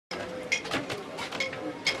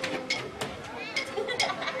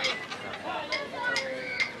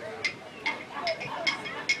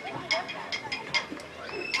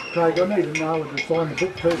Craig, I need to know whether to sign the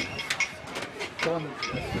book too. Sign the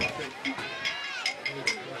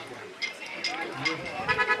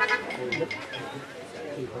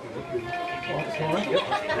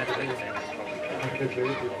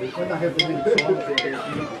when they have the minutes signed,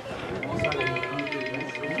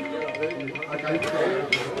 okay.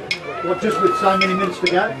 What, just with so many minutes to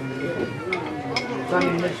go? So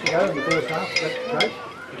many minutes to go in the first half, that's great.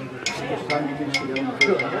 Just so many minutes to go in the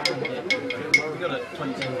first half. We've got a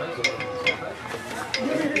 27 minutes.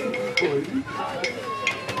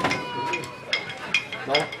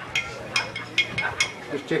 No.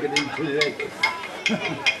 Just check it into there.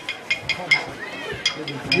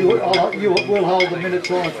 You will hold the minute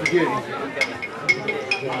silence for duty.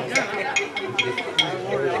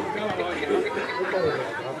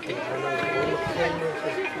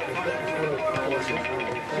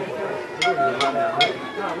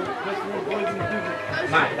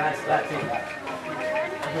 Mate, that's it.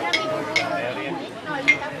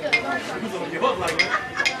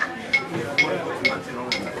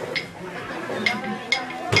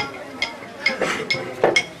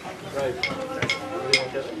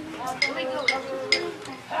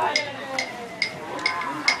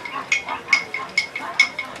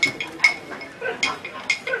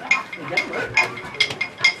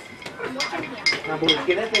 Now, boys,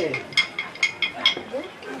 get it there.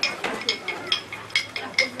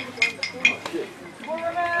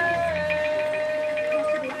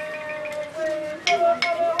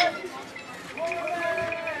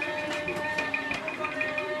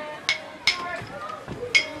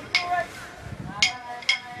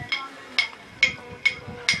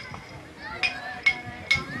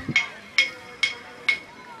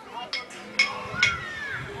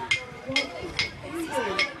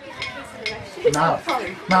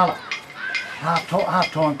 Marla,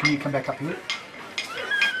 half time, can you come back up here?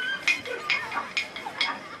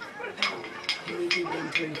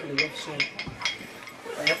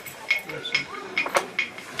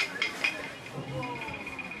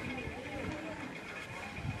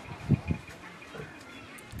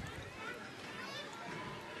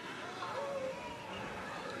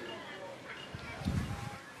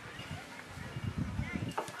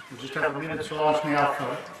 We'll just have a minute silence now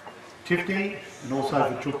for Tiffany and also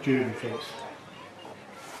for Chook Judy first.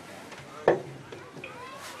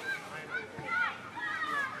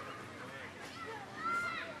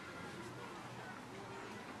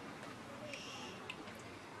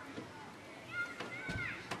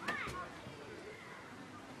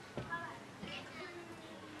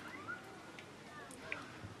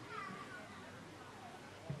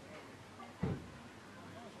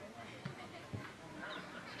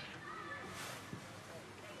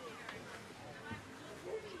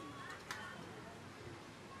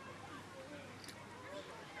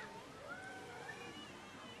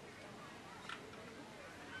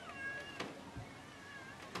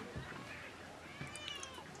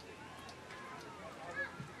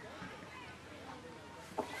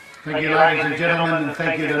 Thank you, ladies and gentlemen, and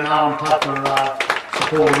thank you to Narwan Club for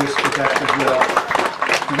supporting us with that as well.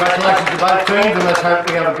 Congratulations to both teams, and let's hope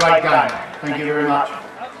we have a great game. Thank you very much.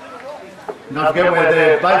 And don't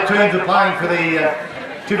forget, both teams are playing for the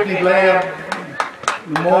Tiffany Blair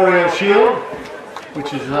Memorial Shield,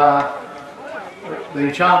 which is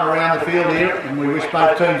being shown around the field here, and we wish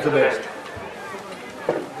both teams the best.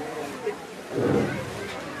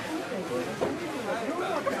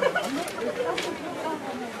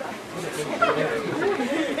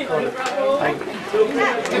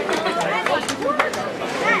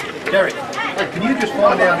 Derek, can you just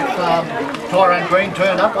find out if Tyrone Green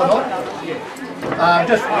turned up or not?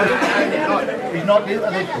 He's not.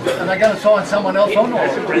 Are they going to sign someone else on? Or? No,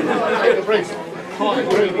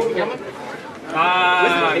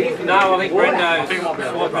 I think Brendo's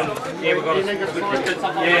swapping. Yeah, we've got to.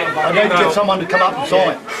 Yeah, I need to get someone to come up and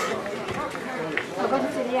sign.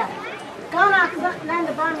 Go on, land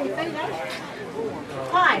the bottom of your feet, eh?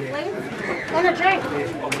 Hi, please. And a drink. I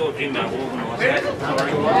thought Jim organised that.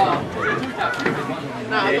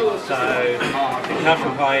 So,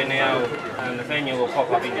 concussion player now, Nathaniel will pop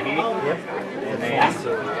up into here. Yep. And then,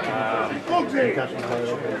 concussion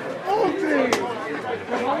player.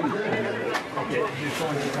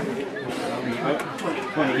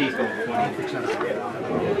 20, he's got 20.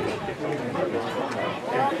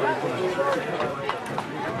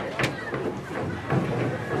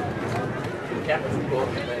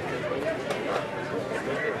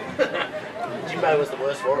 Jimbo was the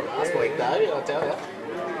worst for it last week, though, I'll tell you.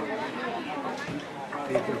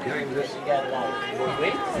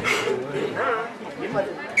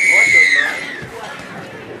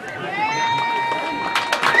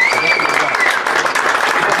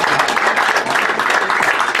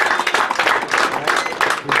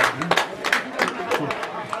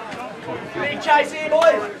 chase here,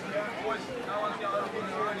 boys.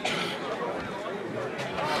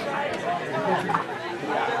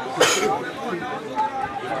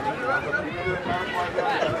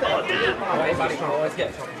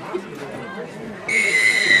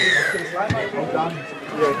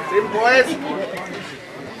 Team boys.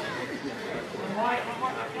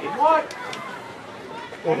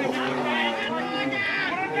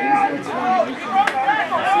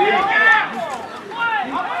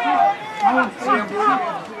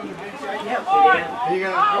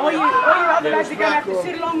 All you other lads are going to have to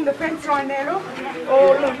sit along the fence line there, look.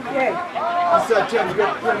 Oh, look, yeah.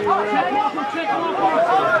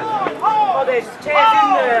 Oh, there's chairs in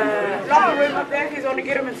the locker room up there. He's on to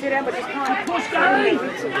get them and sit down, but just can't. Push that in.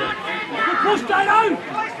 Push that out.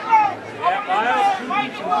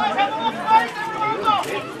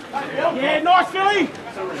 Yeah, nice Philly.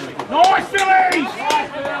 Nice Philly.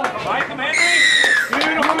 Right, come Henry.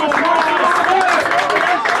 Beautiful.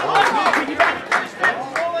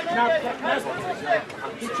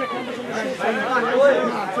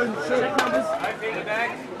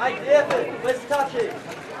 Hey, Tiffany, where's the touch it?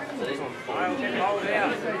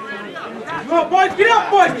 Come on, boys, get up,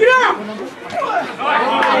 boys, get up!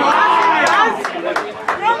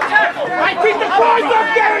 Hey, keep the flies off,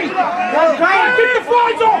 Gary! Keep the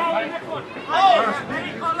flies off!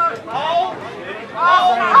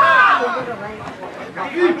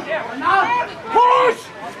 Push!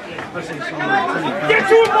 Get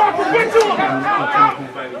to him, Michael, get to him!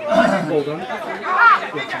 Hold on.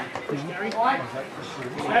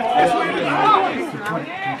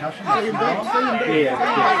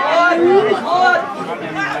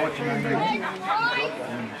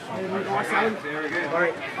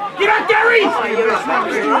 Get up, Gary!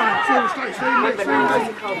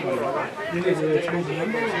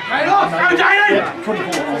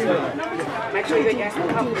 Make sure you get gas and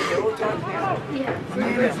cover. They're all done now.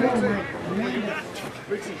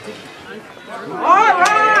 All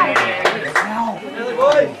right!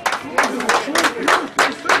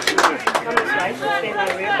 Come this way, stand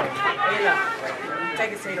over here.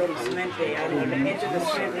 Take a seat on the cement there, on the edge of the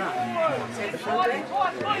cement. See the front there?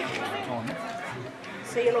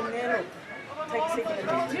 See along there, look. Take a seat on the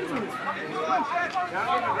edge.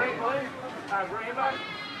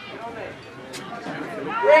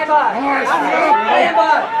 Rambo! Rambo!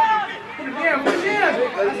 Put it down, put it down.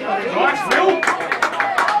 Nice, Phil.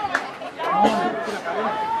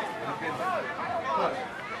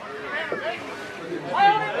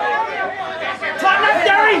 Tighten up,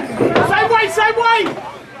 Gary! Same way, same way!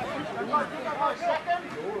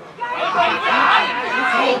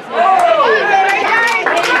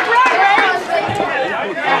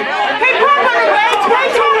 Keep running, Rage!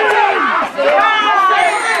 Rage on the team!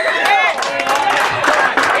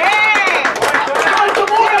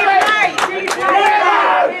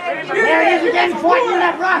 There it is again, fighting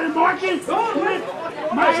that right and marching!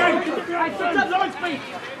 Marching! Hey, fix up line speed!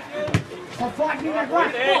 I'm fighting in that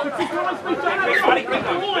right! Fix line speed!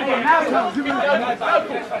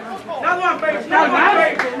 Another one, baby! Another one,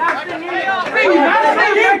 baby!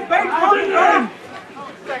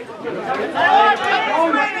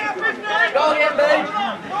 Go again, babe!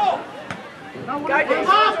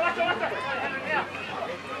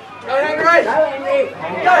 Go, Henry! Go, Henry!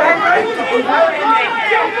 Go, Henry!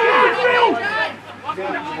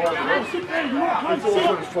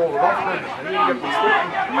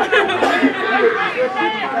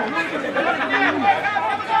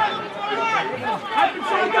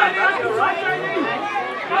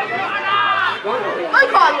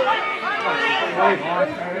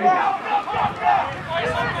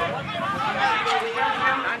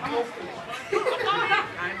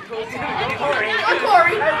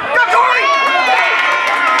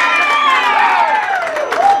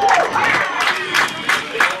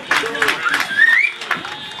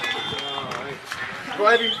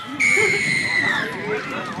 Ready?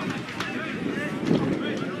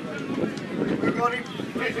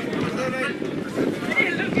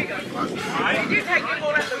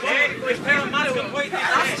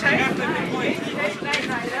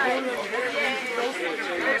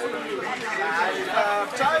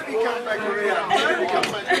 Toby come back around. Toby come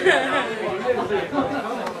back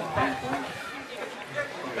around.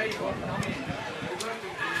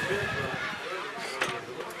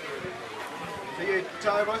 So you,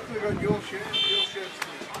 Toby, I still got your shirt. Your shirt's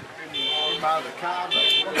in part of the car.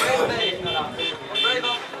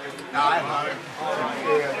 No, I'm home.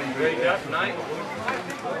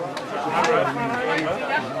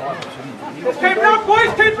 Let's keep it up,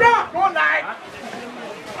 boys! Keep it up! Go on, Nate!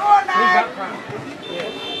 Go on, Nate!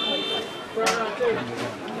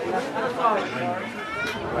 Of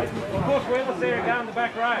course, Willis there down the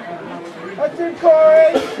back row. That's him,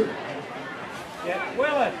 Corey. Yeah,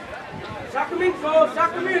 Willis. Suck him in, Paul,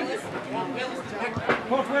 suck him in. Of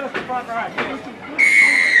course, Willis the front row.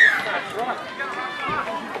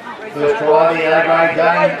 First try, the A-grade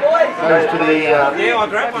game goes to the Yeah, I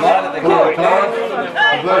grabbed one out of the kit. Torrens.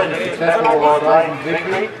 Conversion successful by Blair's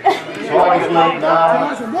victory. Tigers lead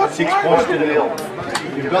now 6 points to 0.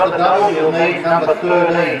 You've got the double, you'll need number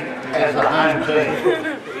 13 as the home team.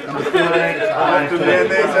 Number 13 as the home team. Down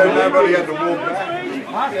there so nobody had to walk back.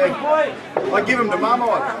 I give them to Mum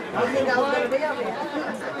on.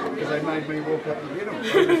 Because they made me walk up and get them. I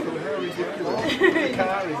just thought, how ridiculous. The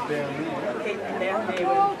car is down there.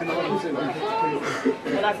 And I was in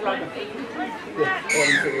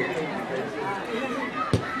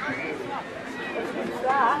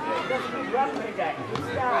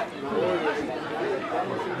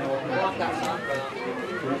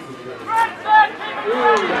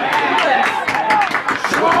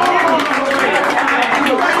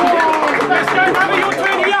Let's go, Bobby, your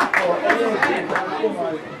turn here.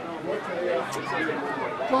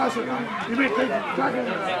 Guys, you better keep tracking.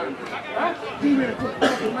 You better put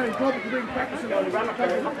fucking money drop it, you've been practicing on the run up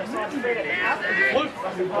there. Don't panic,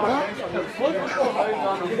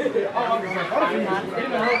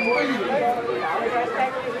 boy,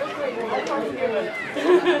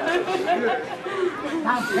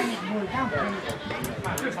 don't panic.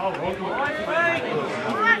 Just hold on.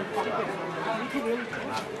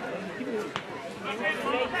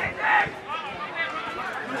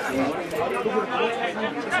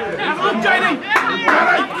 Come on, JD!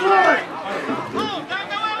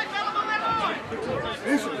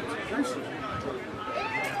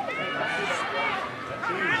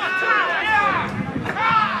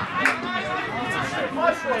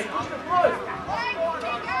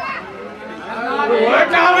 We're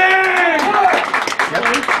coming!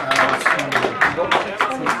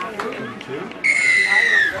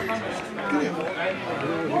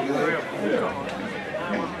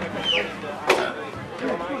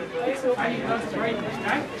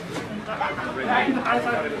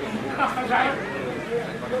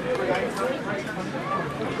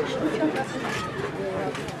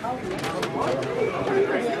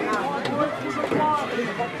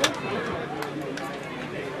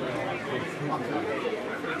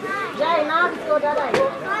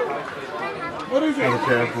 What is it?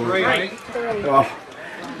 Oh,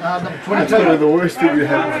 that's one of the worst things you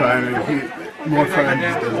have a phone is my phone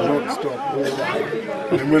just does not stop all day.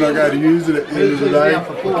 And when I go to use it at the end of the day, I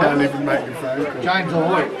can't even make a phone call. James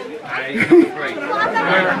Ahoy.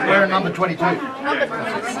 We're at number 22.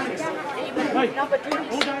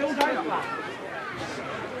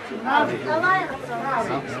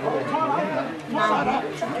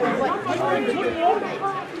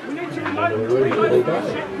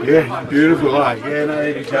 Yeah, beautiful. Yeah, no,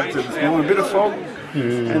 you catch it this morning. A bit of fog,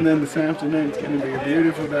 and then this afternoon it's going to be a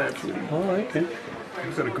beautiful day of footy. Oh, okay.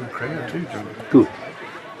 We've got a good crowd too, John. Good.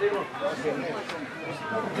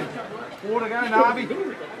 Water go, Narby.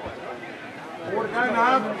 Water go,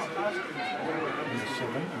 Narb.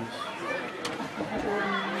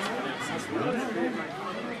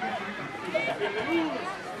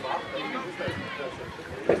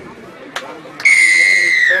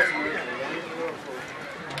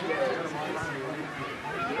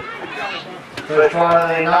 First try of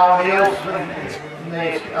the Narwan Eels in the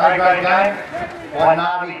A-grade game by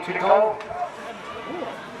Narby Tickle.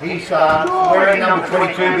 He's wearing number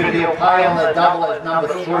 22, but he'll play on the double as number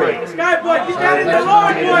 3. Let's go, boy. Get down in the That's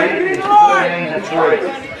line, going to boy. be Get in the line. 13 and 3.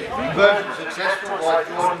 Conversion successful by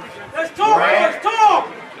Jordan. Let's talk, let's talk.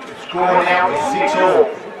 Score now is 6-all.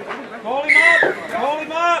 Call him up! Call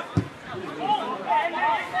him up!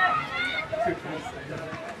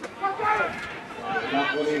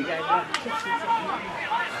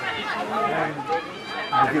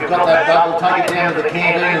 If you've got that double, take it down to the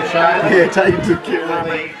canteen and show them. Yeah, take it to the kid. Will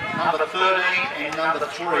be number 13 and number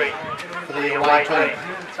 3 for the away team.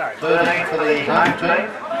 13 for the home team.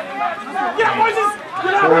 Yeah, Moses! 3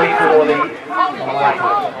 for the away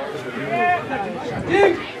team.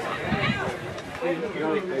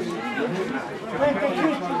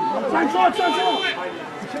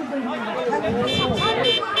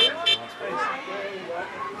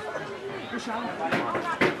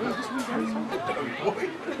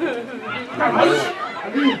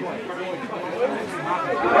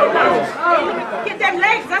 Get them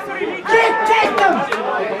legs, that's what he needs. Take them!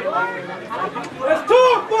 Let's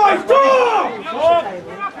talk, boys, talk. Talk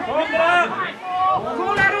it up!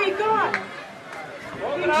 Call out who you got.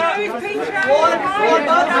 Pinch Forward, forward,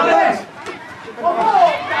 both.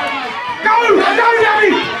 Go! Go,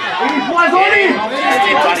 Daddy!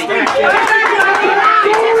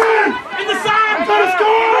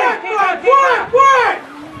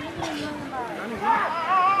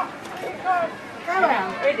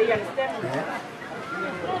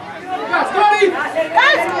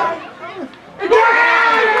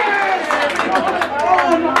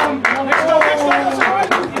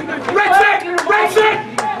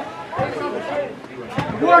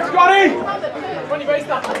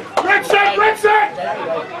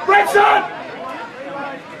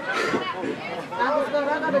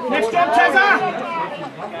 Next job, Tezza.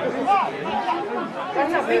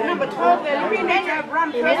 That's a big number 12 there. Look at that.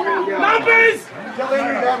 Run first. Numbers. Tell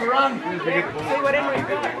Henry to have a run. See what Henry's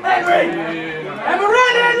got. Henry! Have a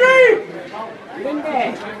run, Henry! In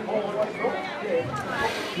there.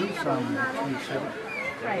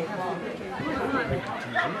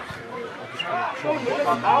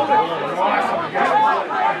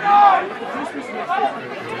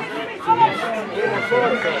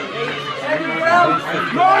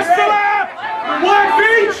 Nice to that! Work,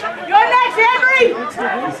 Finch! You're next, Henry.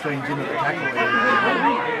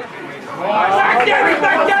 Back, Gary!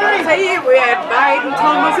 Back, Gary! See, we had Biden,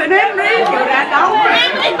 Thomas, and Henry. You're that old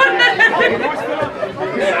family.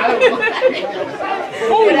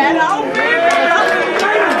 You're that old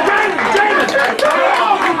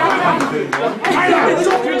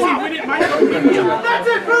That's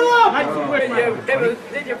it, brother! family.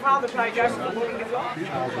 Did your father play Ghost of the Morning as well?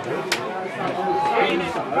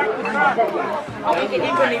 I think he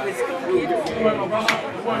did when he was school kid.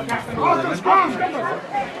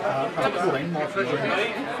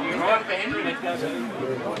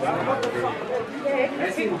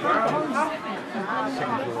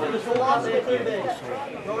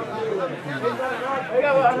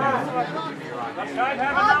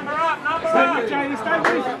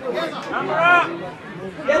 Number up!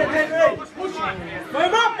 Get it, Henry! Move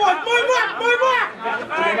up, boys! Move up! Move up!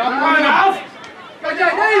 Go,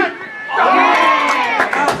 JD!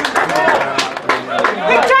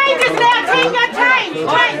 Big changes now, Tingha, change.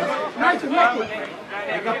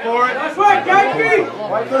 Make up for it. That's right, JD!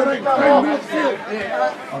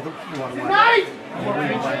 Nice!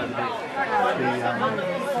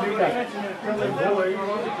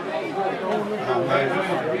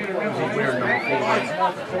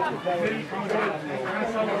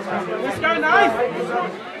 Let's go, nice.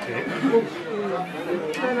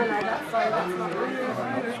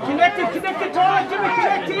 Connected, Tyler. Jimmy,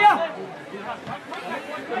 connect here.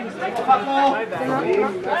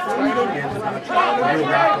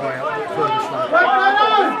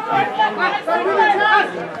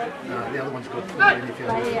 The other one's got 4 in if you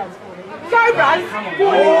Go, Russ. No,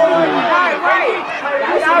 wait.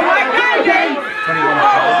 No, wait, no, Dean.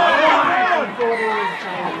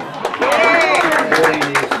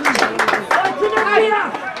 21.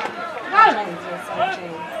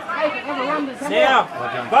 Now,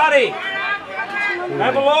 buddy,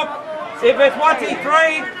 have a look. If it's 1, 2, 3,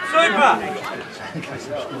 super.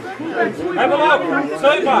 Have a look,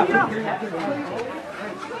 super.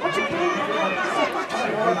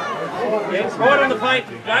 Yes, right on the paint,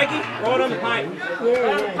 Jakey, right on the paint.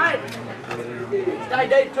 Stay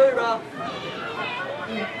deep too, Russ.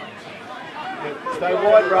 Stay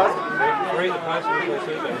wide, Russ. Read the post and we'll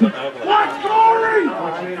see if there's an overlap. What's scoring?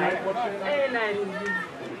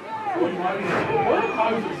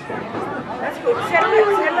 That's good. Settle it,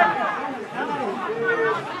 settle it.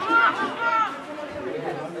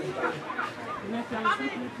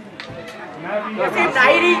 That's it,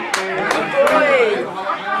 90. Good boy.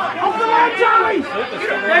 Off the line, Charlie.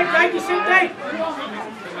 Thank you, Cindy.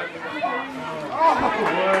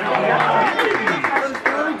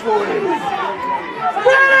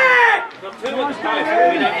 Got 2 at the post,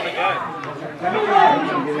 we don't want to go.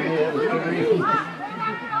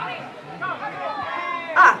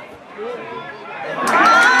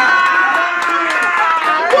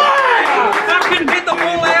 Fucking hit the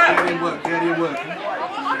ball out.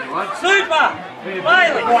 Super!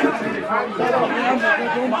 Bailey!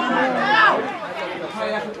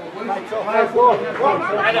 Had to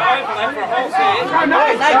overlap for a whole set.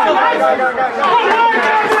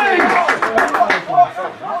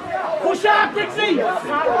 Push up, Dixie.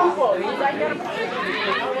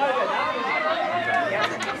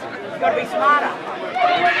 Got to be smarter.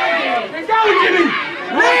 Go, Jimmy.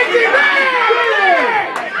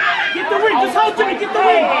 Get the win. Just hold, Jimmy. Get the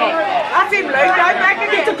win. That's him, Luke. Go back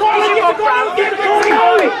again. Get the corner. Get the corner. Get the corner.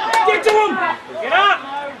 Get to him. Get up!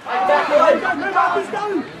 Move up. He's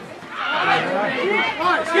going.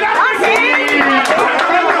 Get up. That's him.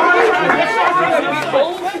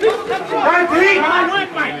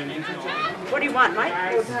 What do you want, mate?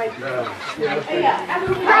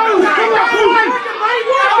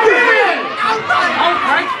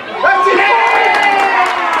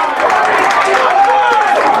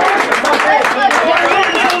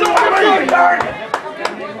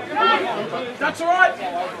 That's all right.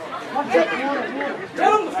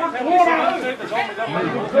 Tell him the fucking water.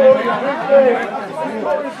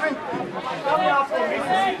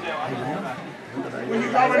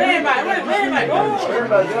 Where, mate?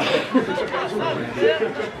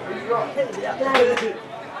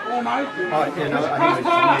 Oh, no. Oh, yeah, no, I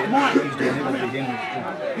think it's he's doing it with the him.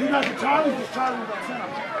 You guys are Charlie, just Charlie got center.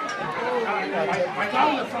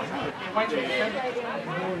 Charlie the front.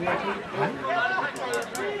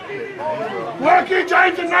 Work you,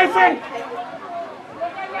 James and Nathan!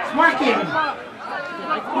 Smack him!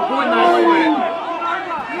 Good point, Nathan.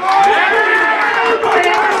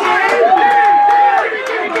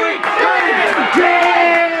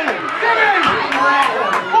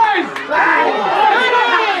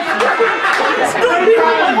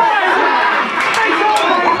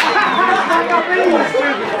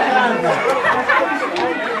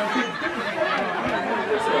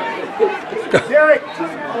 Derek,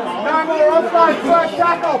 no more offside, first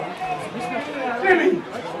tackle. Jimmy.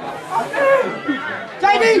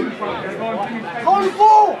 JD, on the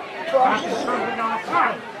ball.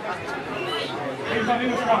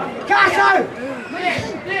 Casso.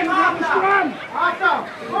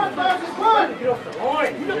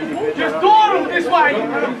 Just door him this way.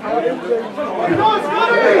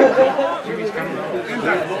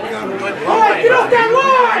 Alright, get off that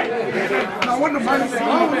line! No wonder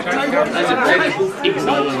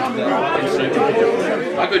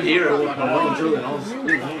I could hear it.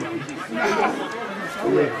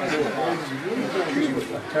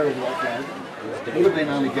 Terrible offload. It would have been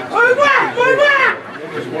only just. Move back! Move back! The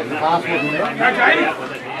pass wasn't there. Okay.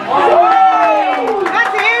 Oh!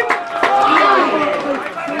 That's him!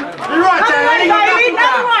 You're right, Danny.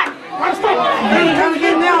 Another one! Come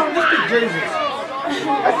again now. Jesus.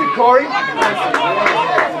 That's it, Corey.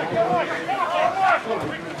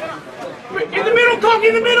 In the middle, Cock,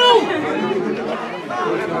 in the middle!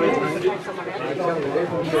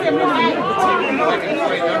 Get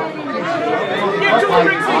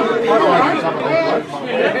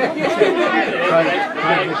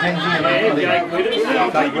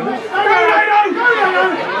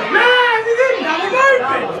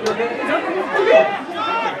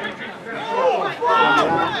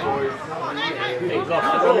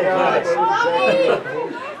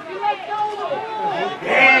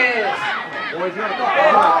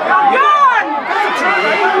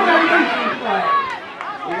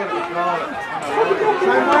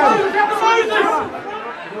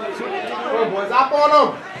the boys, up on them!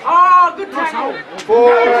 Oh, good tackle!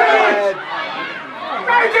 Forward!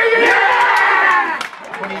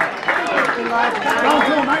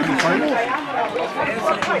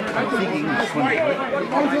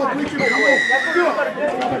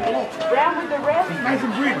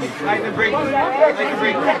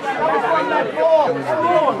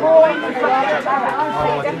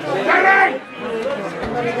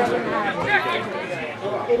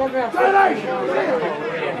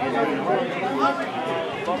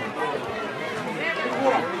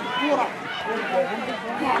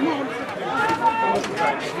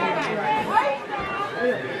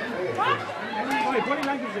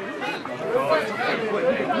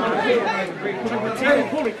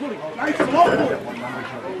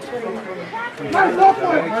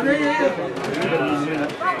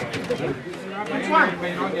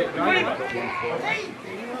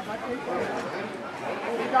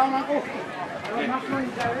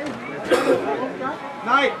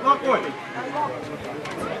 Night, lock one.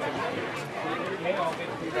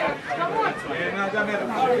 Yeah, no, don't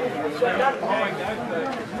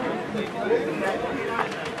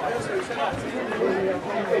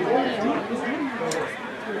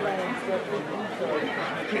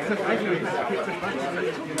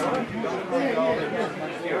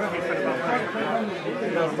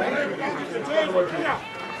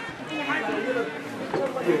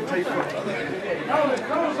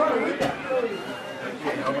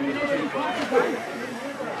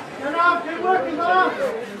keep working, man.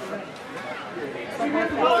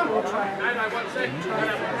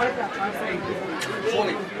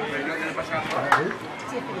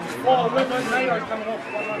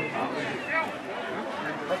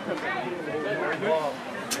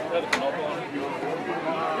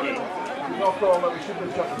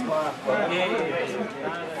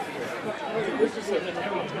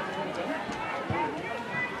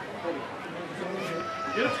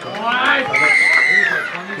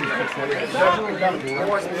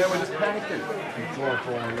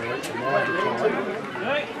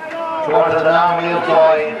 Try to Narwan Eels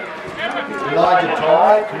by Elijah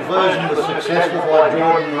Ty. Conversion was successful by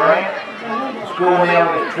Jordan Moran. The score now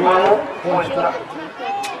is 12 points to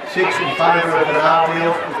 6 in favour of the Narwan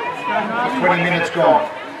Eels. 20 minutes gone.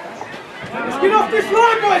 Let's get off this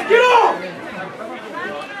line, boys! Get off!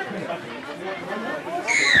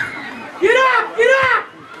 Get up! Get up!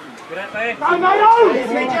 Get out there. Go, mate!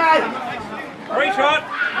 Free shot.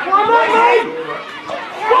 Come on, mate!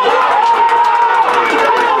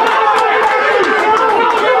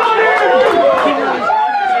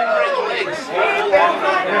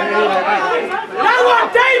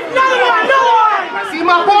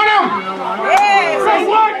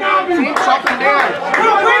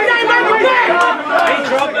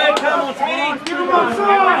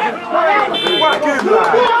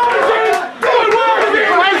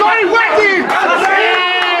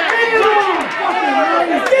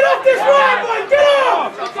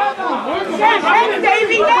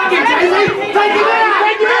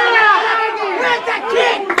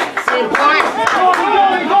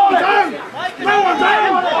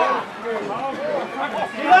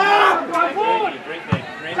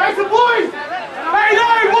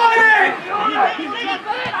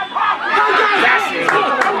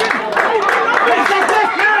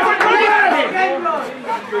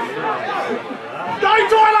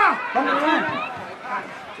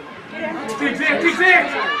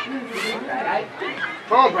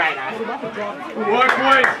 Come on, Brad. Work,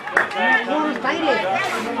 boys. Lost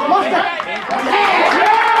it.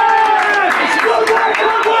 Good work,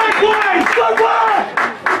 boys. Good work.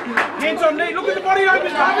 Hands on knee. Look at the body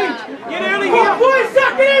opens, Bobby. Get early here. Boys,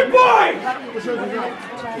 suck it in, boys.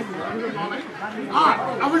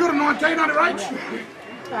 Have we got a 19 under H?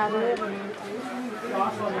 No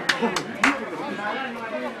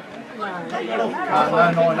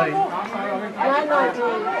 19.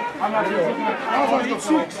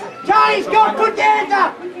 Charlie's got put your hands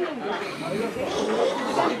up.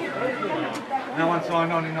 No one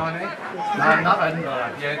signed on in 19? No, nothing.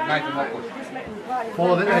 Yeah, Nathan Lockwood.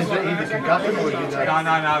 For the, is it either concussion or is it?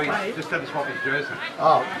 No, he's just had to swap his jersey.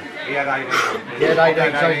 Oh, He had 18. he had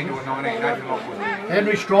 18. 18 to a 19, Nathan Lockwood.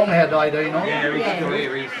 Henry Strong had 18 on. Yeah, he's still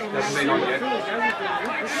here, he hasn't been on yet.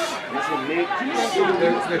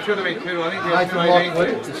 There should have been two, I think. Nathan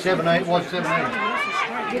Lockwood, the 17, was 17.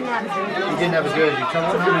 He didn't have a jersey. So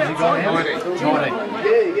what number has he got now? 19. 19.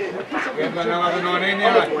 We haven't got no other 19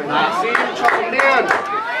 now.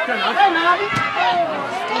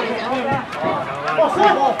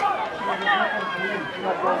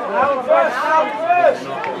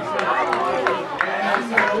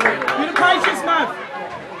 Bit of patience, man.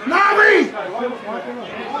 Navi!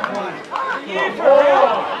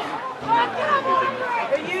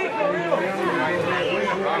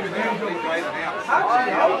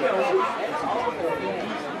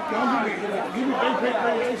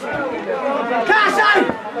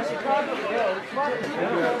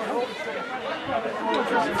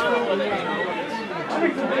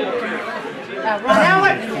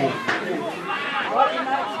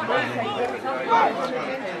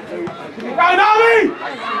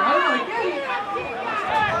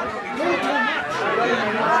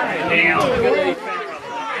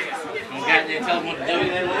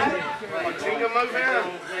 Tingha, move out.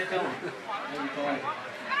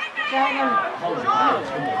 Get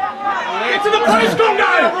to the post, go!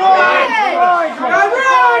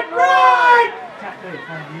 Right!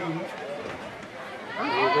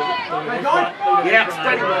 Yeah,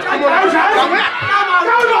 steady. Come on,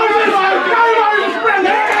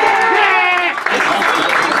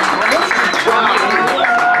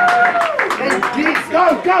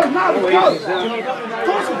 Go, Marty, go!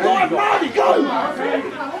 Toss it wide, Marty, go!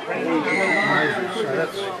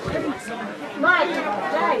 Mike,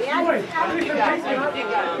 Jay, how do you go?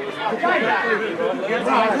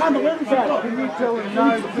 Right, on the left side. Can you tell him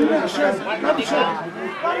no? Do that shit. Another shot.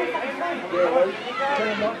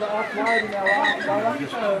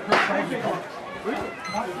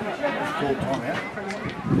 Full time out.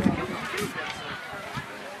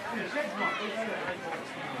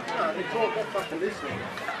 They talk that fucking listening.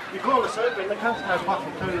 You call us open, they can't go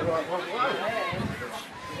fucking tell you right one way.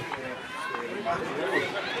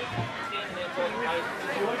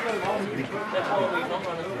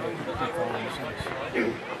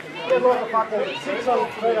 Get like a fucking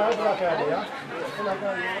 600 feet over like out here. And I go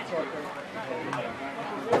on the outside.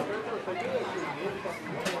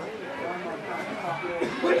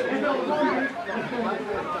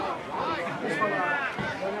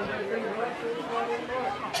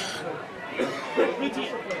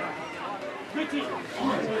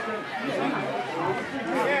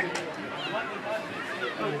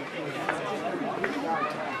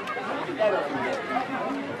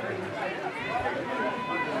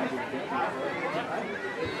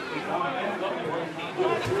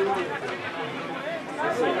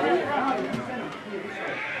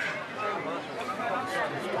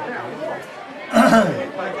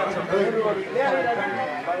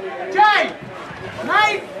 Jay!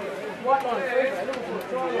 Nate!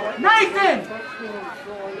 Nathan!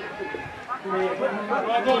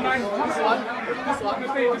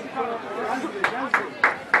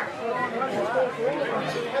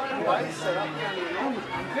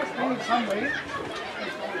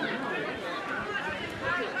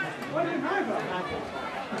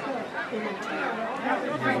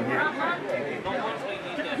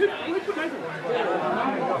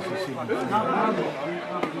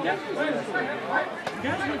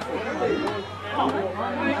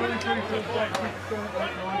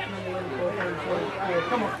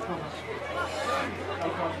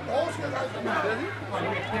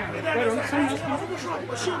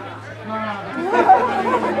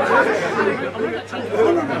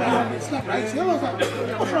 It's not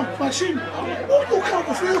right. What's wrong? Machine. Oh,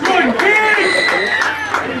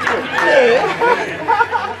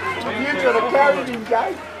 should have carried him,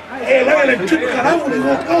 Jay. Hey, look at him, took it out when he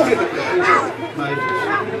walked off.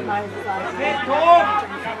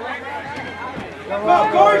 Come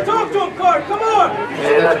on, Corey, talk to him, Corey, come on!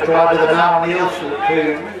 Yeah, that's a try to the Narwan Eels to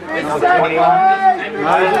number 21,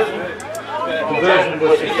 Moses. Conversion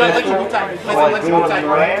was successful by Jordan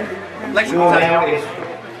Moran. Your now is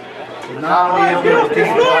the Narwan Eels with the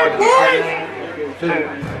Tingha to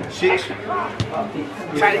 6.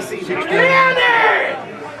 Get out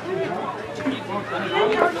there!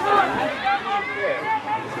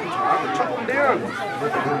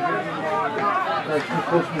 It's too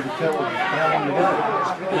close me to tell how long to go.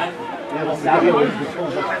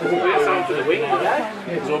 For the week,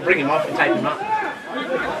 so we'll bring him off and take him up.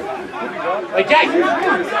 Hey, Jake!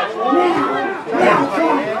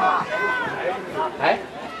 Hey?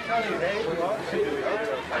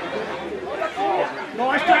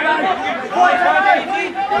 Nice, Jay!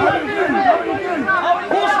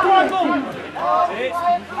 Horse struggle!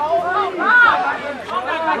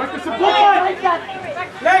 Like the support!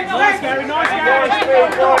 Legs, Gary, nice, Gary!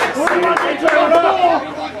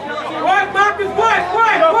 Right, Marcus, right!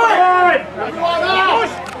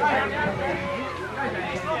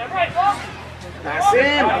 That's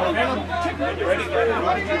him!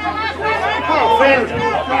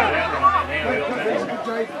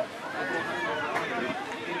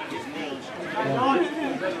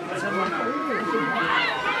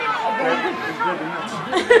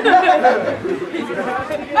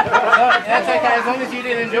 That's okay, as long as you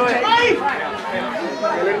did enjoy it.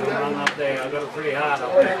 Run up there, I got it pretty hard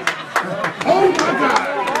up there. Oh my God!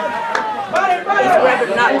 He's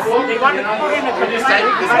grabbing nuts. He wanted to put in it for this sake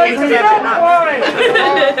because he's grabbing nuts.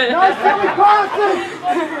 Nice Timmy Carson!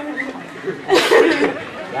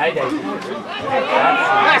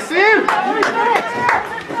 That's him!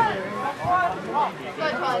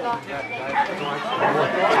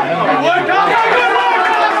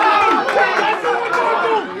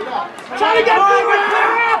 Try to get bigger!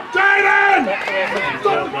 Jaden!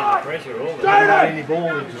 Jaden! Any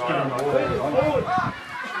ball, just give him the ball.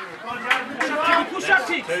 Push up,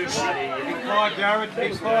 Tick! Big five, Jared.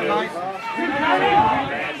 Big five, mate.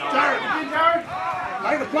 Jared!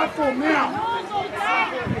 Lay the platform now!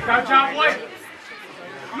 Go, jump, boy!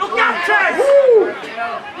 Look up, Chase!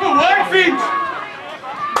 Good work, Finch!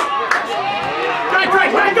 Go,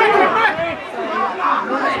 Drake!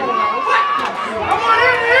 Come on,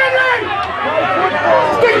 in!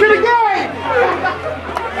 Stick to the game!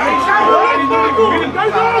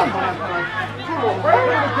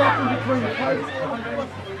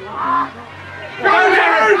 Go,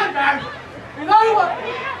 Jared! Go,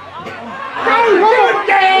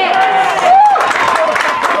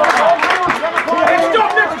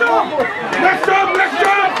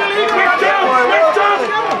 Next job!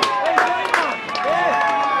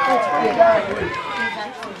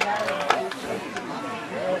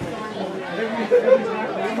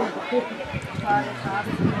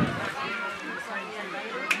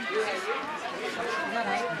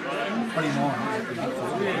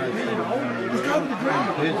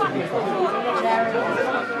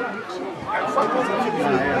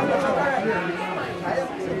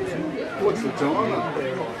 What's the time?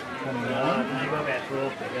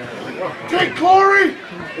 Take Corey!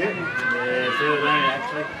 Yeah, 13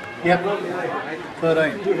 actually. Yep,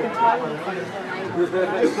 13.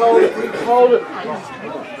 Hold it.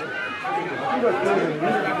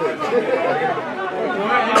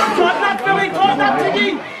 Tighten up, Billy! Tighten up, Tiggy!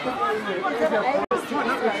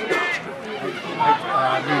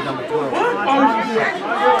 Number 12.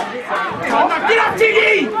 Get up,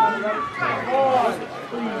 Tiggy!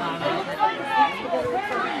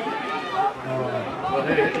 Well,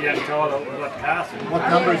 you haven't told what Carson. What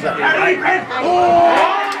number is that?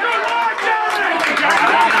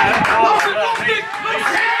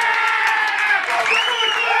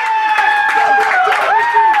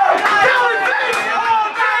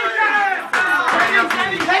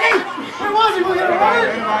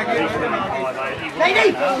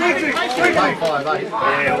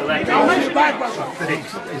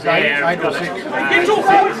 Is 8 or 6? Get your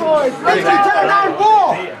forward! Let's get down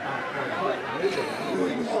ball!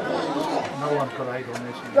 No one's got 8 on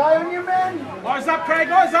this. Stay on your man! Eyes up, Craig,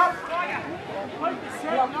 eyes up!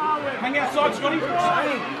 Hang outside, Scotty.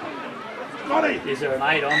 Scotty! Is there an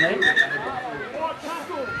 8 on there?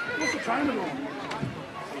 What's the trainer on?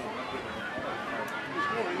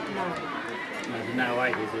 There's no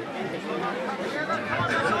 8, is there?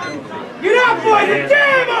 Get up, boys, and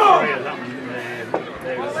jam on!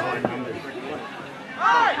 They're high numbers.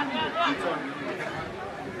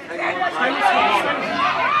 Stay with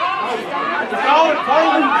Scotty.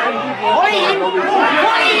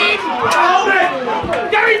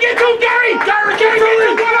 Gary, get to him, Gary! Gary, get to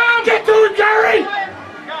him! Get to him, Gary!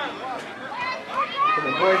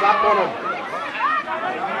 Boys up on him.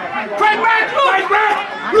 Craig back! Craig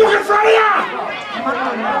back! Look in front of you!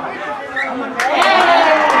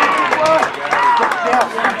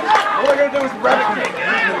 All they're going to do is grab it.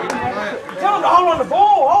 Tell them to hold on the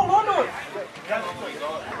ball. Hold on to it.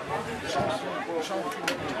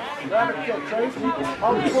 Grab it, Tracy.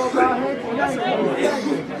 Hold the ball by hands.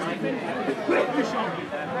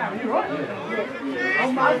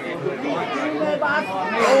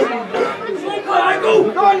 Go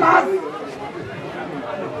on, lad!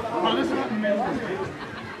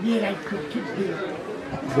 Yeah, they could keep here.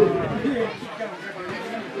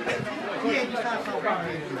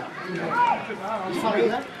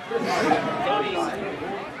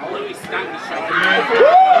 Louis stuck his shoulder.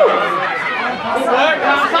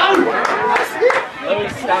 Louis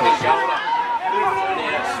stuck his shoulder.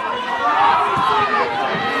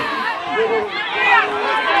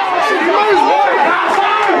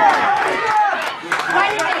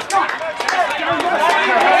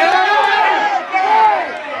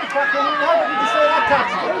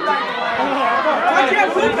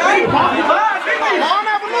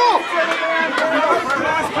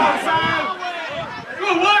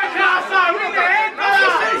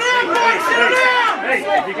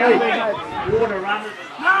 You want to run it?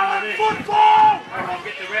 Football! I'll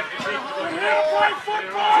get the ref to see.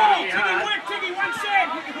 Football! Tiggy, one set!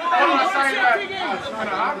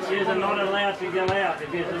 She's not allowed to go out to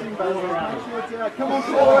get the ball run. Come on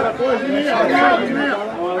forward, boys. In here.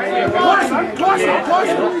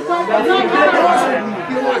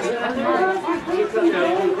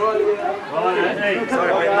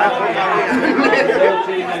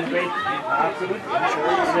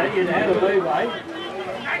 You'd have a leeway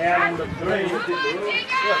out on the three.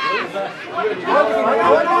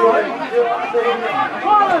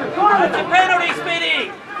 It's a penalty,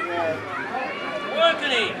 Speedy!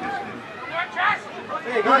 Working it!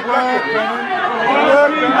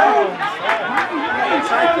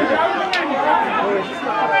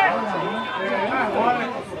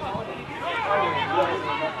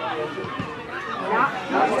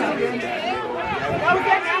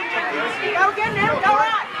 Go again now, go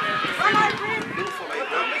right. Come on, Chris.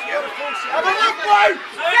 Have a look, boy!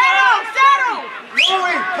 Settle!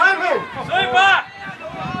 Louis, come in! Super!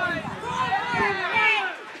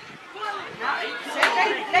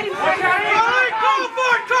 Let him break out. Go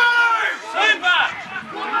for it, Torrens! Super!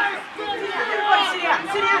 Everybody sit down.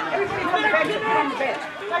 Sit down. Everybody come to the bench. Get on the bench.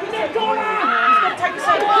 Like he said, go on. He's going to take a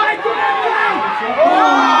seat.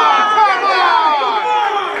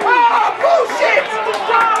 Oh, bullshit!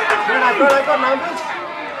 They got numbers.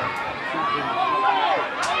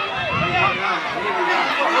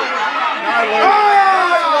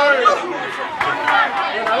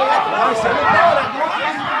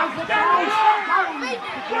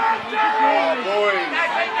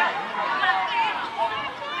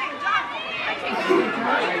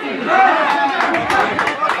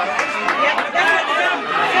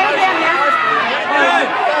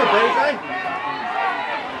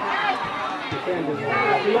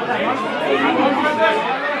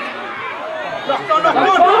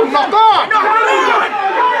 Knock on!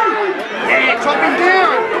 Yeah, chop him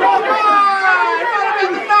down! Knock on!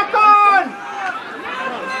 Knock on!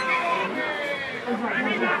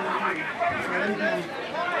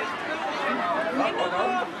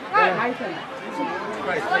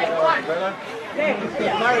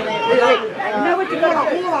 You know what you got to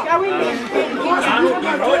do? Go in there.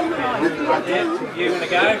 You want to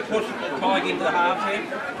go? Push the Tig into the half here.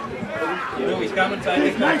 You know he's coming, so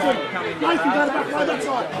he's not going to come in the half.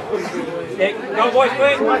 Yeah, go boys,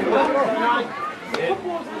 quick!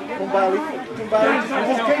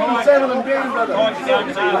 Just keep them settled and down, brother. Tig's going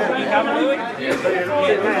to half. You coming, Louis? See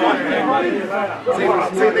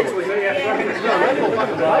you next week.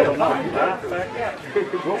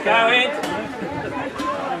 Go in.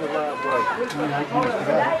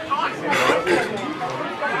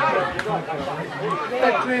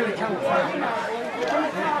 That clearly comes from.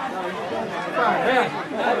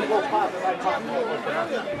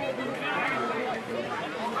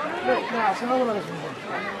 Look, now it's another one of them.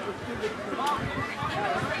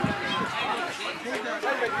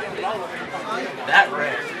 That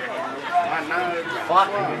red. I know. Fuck.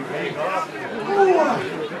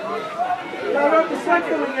 They're up the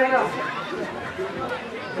second again.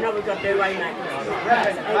 You know we've got their way, mate.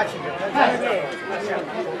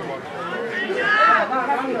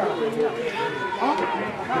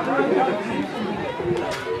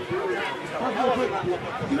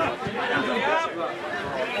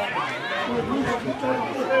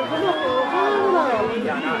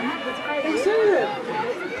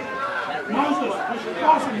 Moses,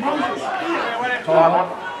 awesome, Moses.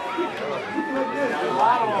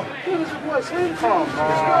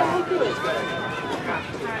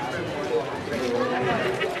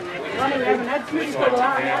 Running, we haven't had switch for a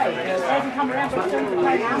while, eh? It hasn't come around, but it's going to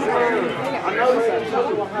play now. I know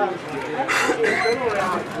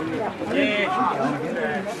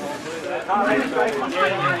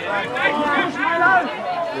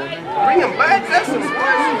Bring him back, that's some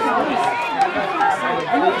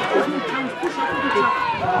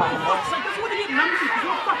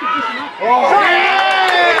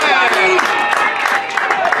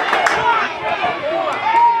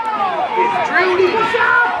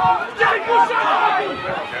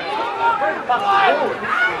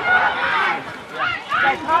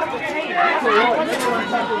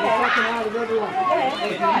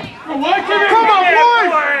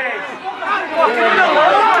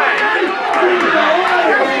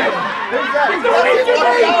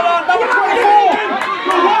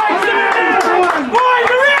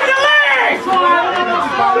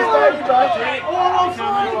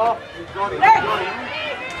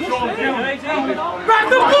Come on, boys! Back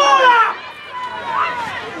the ball up!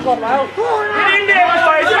 Get in there,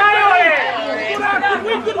 boys!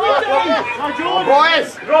 boys!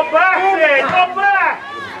 Drop back there! Drop back!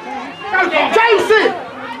 Jason!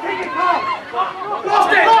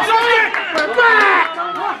 Lost it! Lost it! Back!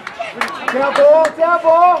 Down ball, down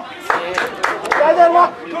ball! Go there,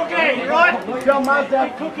 lock! Cookie, right? Tell Muzz to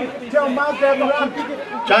run.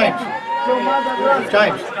 James. Tell Muzz to run.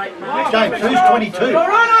 James, who's 22?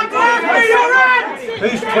 You're on, Blair! You're on!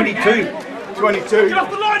 Who's 22? 22. Get off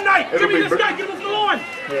the line, Nate! Give me this guy, get off the line!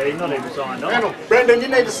 Yeah, he's not even signed on. Brendan, you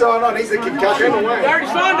need to sign on. He's the concussion away. They already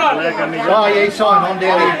signed on! Oh yeah, he signed on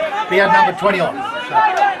down here. He had number 20 on.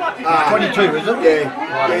 So, 22, is it?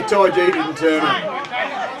 Yeah, Ty G didn't turn up.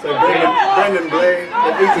 So Brendan Blair,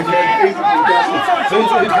 he's the concussion. Who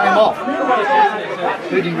came off?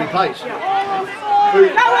 Who did he replace? That's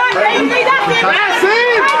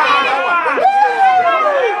him!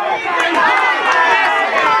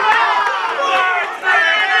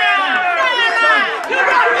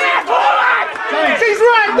 He's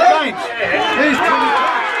right! James! Who's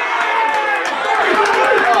 22?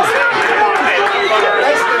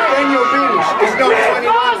 That's Nathaniel Binge. He's not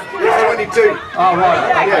 21, he's 22. Oh, right.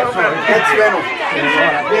 Yeah, Sorry. that's Fennel.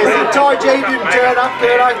 Yeah, so Ty G didn't turn up,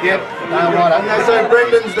 Curto. Yep. Right. And so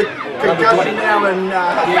Brendan's the concussion now and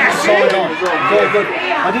Yeah, signed on. Very good.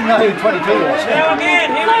 I didn't know who 22 was. Here we go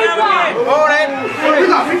again!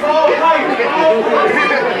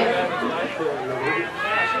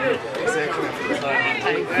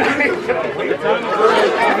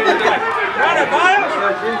 Run it, Miles!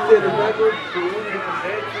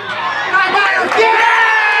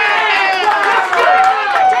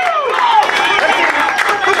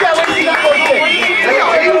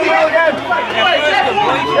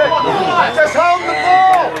 just hold the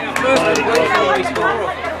ball.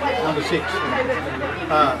 Number 6.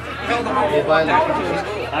 Yeah, Bailey.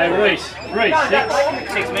 Hey, Reese,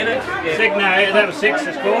 6 minutes? Yeah. 6, no, that was 6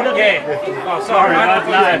 that's called it? Yeah. Oh, sorry, no,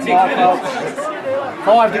 6 minutes.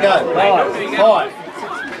 5 to go.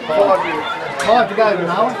 5 to go,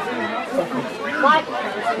 Narwan.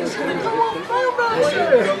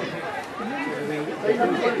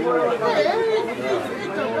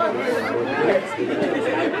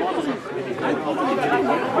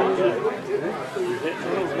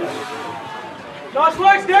 Nice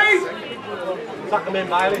work, Steve! Suck him in,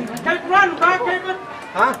 Bailey. Keep running, back, keep it!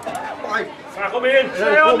 Huh? Suck him in,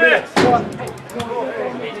 stay on there!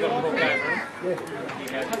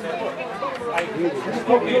 Yeah,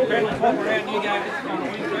 we'll get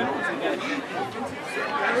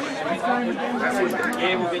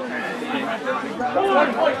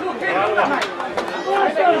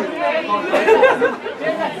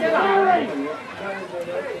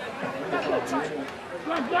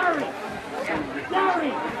Gary!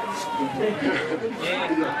 Gary!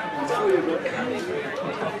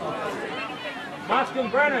 Musk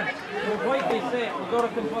and Brennan, complete this set. We've got to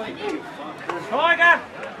complete. Tiger,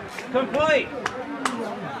 complete.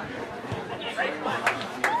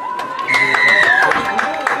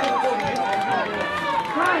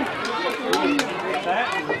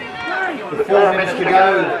 With 4 minutes to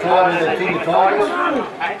go, tied to the Tingha Tigers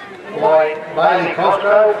by Bailey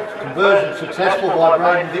Cosgrove. Conversion successful by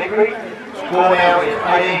Braden Vickery. Score now is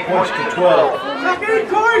 18 points to 12. Suck in,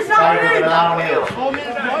 Corey, suck Over the in! Narwan Eels.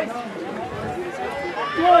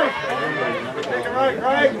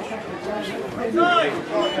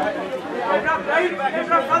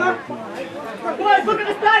 Boys, look at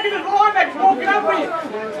the stack of his linebackers walking up with you.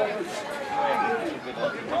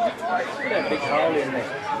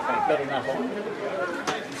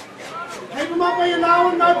 Keep them up where you know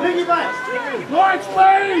them, no piggybacks. Light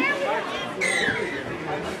speed!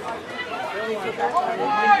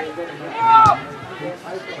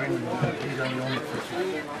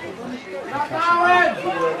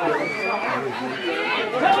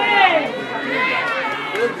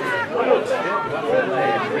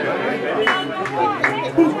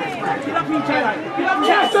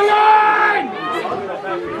 Catch the line!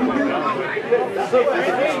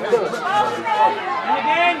 And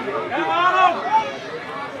again, come on.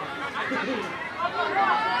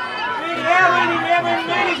 How many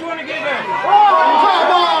minutes you want to give her?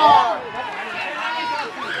 Come on!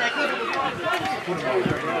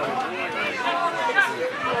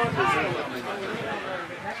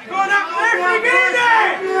 Going up there, get in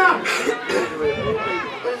there!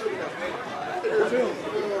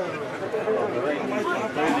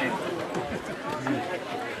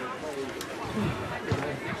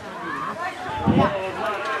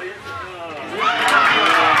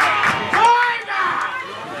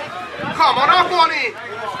 Come on up on it!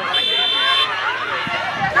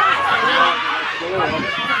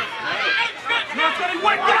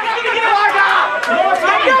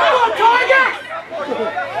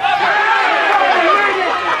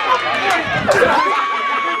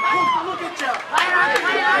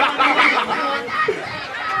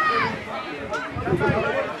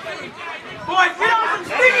 Boys, get up and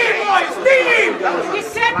sting him, boys! Sting him! You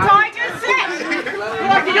set, Tiger, set!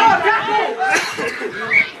 Like the old tackle!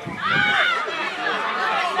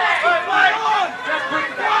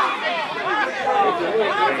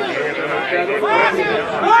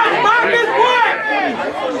 Marcus, what?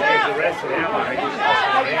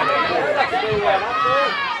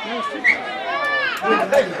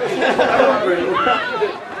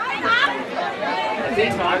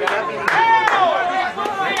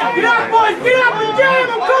 Get up, boys! Get up and jam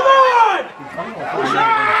him! Come on!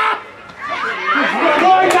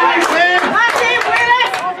 That's it,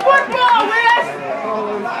 Willis! Football, Willis!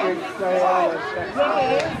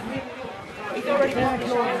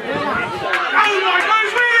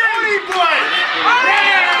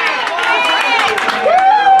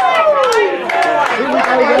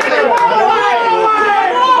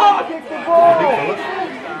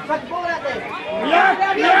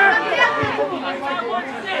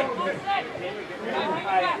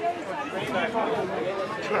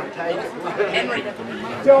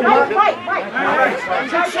 Wait.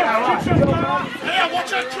 Hey, watch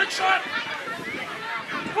that trick shot!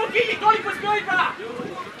 Cookie, you got it for Skyper!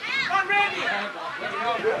 Come Randy!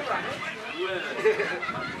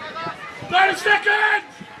 30 seconds!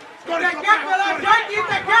 That gap, Willow! Don't get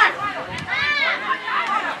that gap!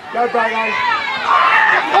 Go, Bravo.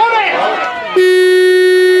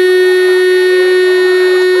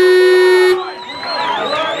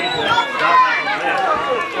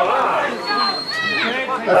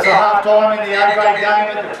 That's the half-time in the A-grade game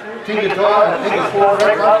at Tingha Sport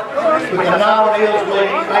Record, with the Narwan Eels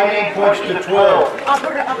leading 18 points to 12. I'll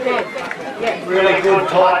put it up there. Yeah. Really good,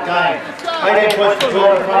 tight game. 18 points to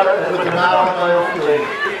 12 in front of it with the Narwan Eels leading.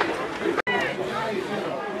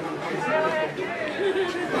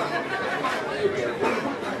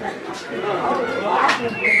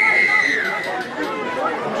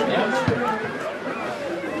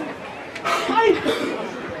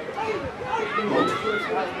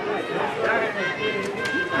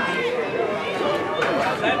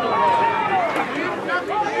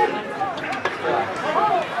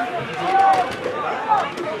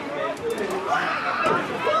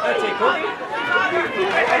 That's it, Cookie.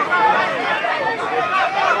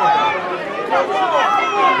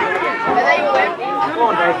 Come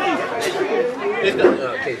on, Dave.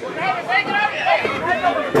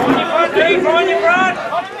 On your front, Dave, on your front.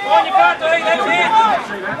 On your front, Dave, that's it.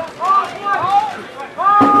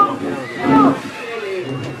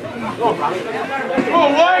 Oh,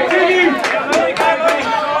 why, Tiggy?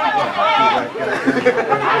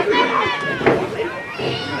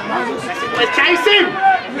 Let's chase him!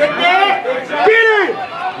 Get there! Get him!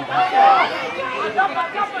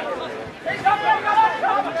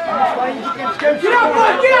 Get up,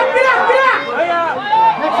 boy! Get up!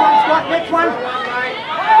 Next one, Scott, next one.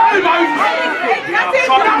 That's it!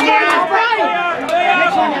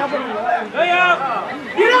 Next one, Albert.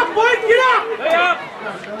 Get up, boys! Get up!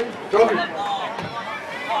 Go,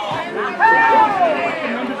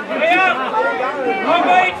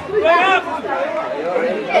 mate! Way up!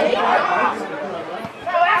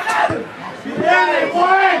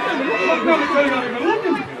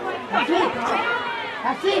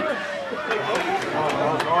 That's it.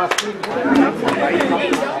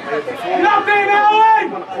 Not being Owen!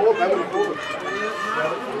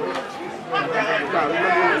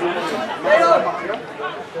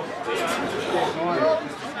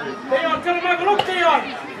 Dion, tell him have a look, Dion!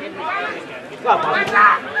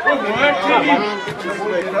 Good work, Timmy!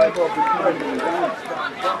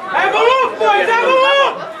 Have a look, boys, have a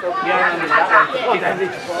look!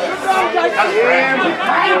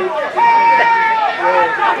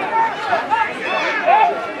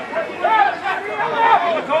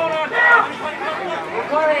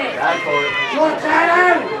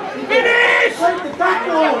 Finish!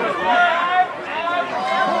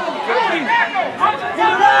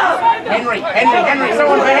 Henry,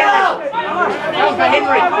 someone for Henry. Someone for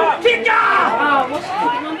Henry. Tingha!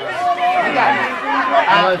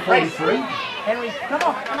 Yellow 43. Henry, come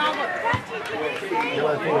on.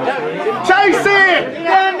 Chase it!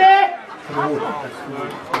 Down there!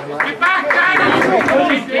 Get back,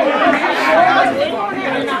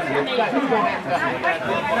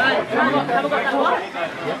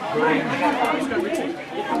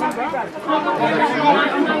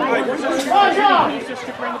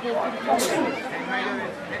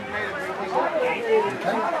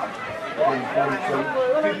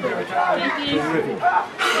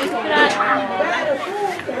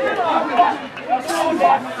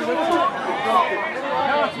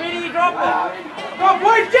 Speedy, drop it. Go,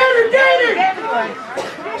 boys, get it!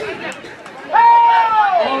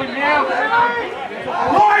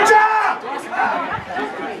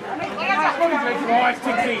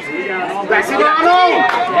 That's it, Arnold!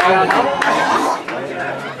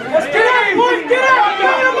 Let's get out, boys! Get out!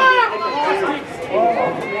 Get him up!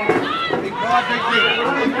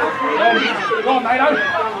 Go on, Nato!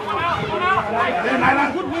 There, Nato!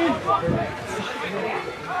 Good win!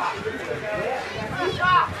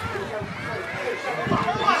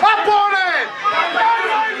 Up on it!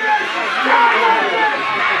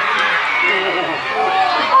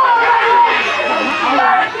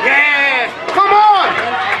 Yeah! Come on!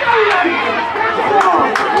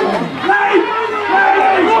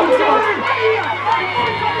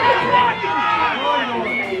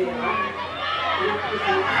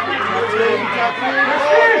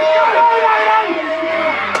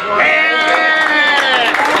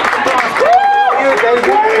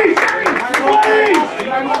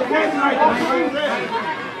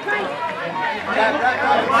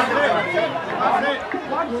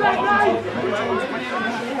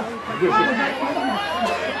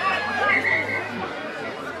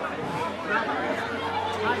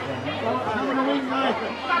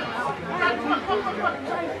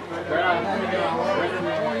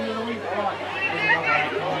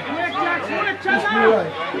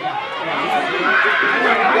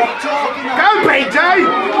 Go, BJ!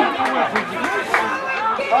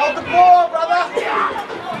 Hold the ball, brother!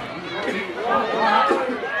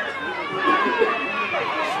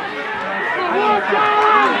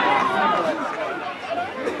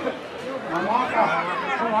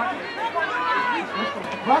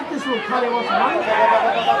 Practice will tell you what's wrong.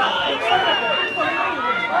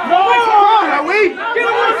 No! Are we? Get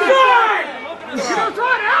him outside! Get him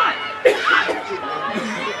outside out!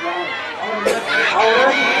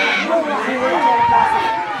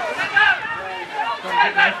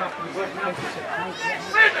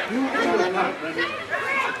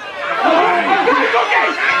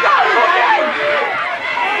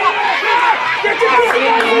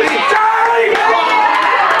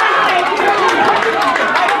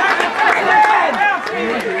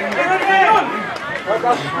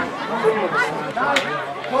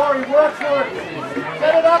 Corey, work for it.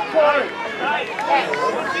 Set it up, Corey.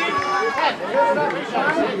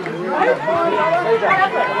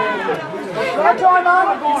 Right time, man.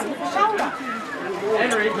 Shoulder.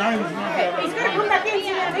 Henry. He's going to come back in,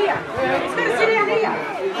 sit down here. He's going to sit down here.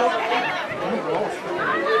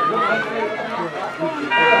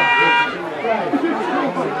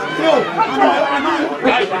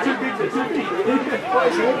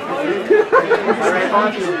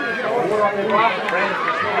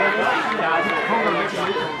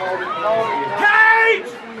 Kate!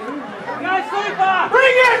 Go super!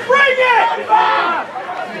 Bring it! Bring it!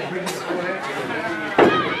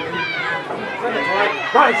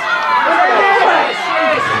 Bryce!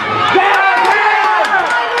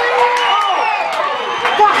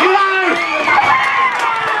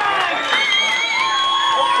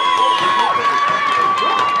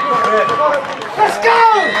 Let's go!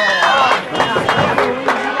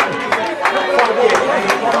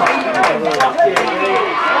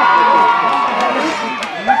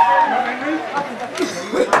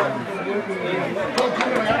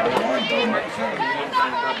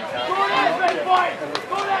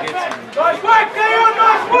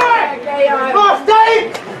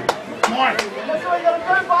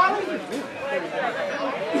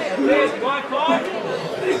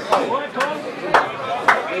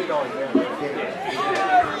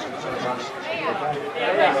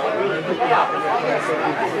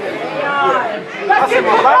 Let's get the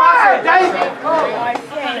fire, Dave!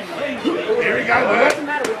 Here we go, Bert.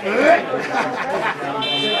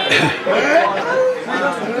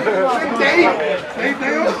 Steve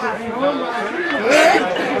down.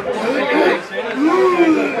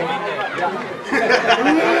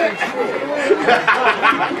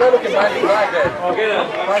 Go look at Mandy like that. I'll get it.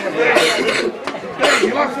 Steve,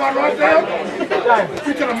 you like slide right down? You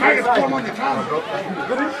got a maggot form on your tongue.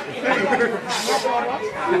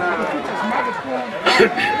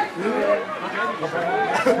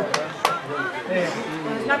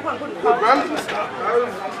 There's no point putting cold on.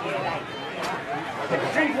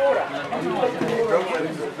 Drink water.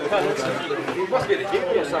 You must get a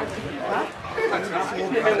hip or something. That's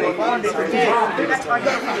why you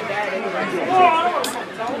don't need that anyway.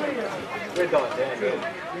 We're going down.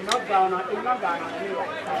 You're not going on anyway.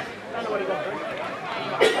 I don't know what he got for.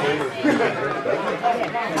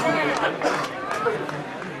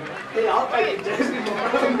 Yeah, I'll take it.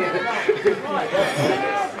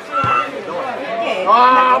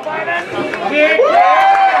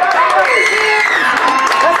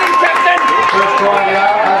 First try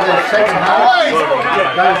out of the second half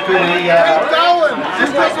goes to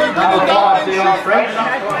the number 5 Dion French.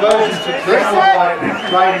 Version successful by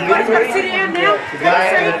Braden Gifford. Sit down now.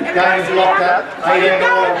 The game's locked up. 18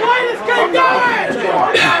 all. Let's go, That's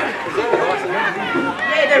right.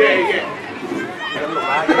 Yeah, there he is.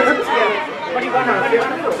 What do you want? What do you want?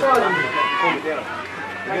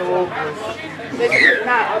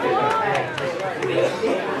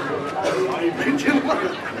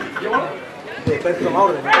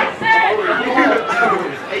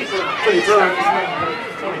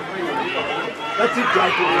 That's it,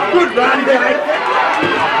 Jake. Good run, Jake.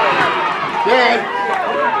 Yeah.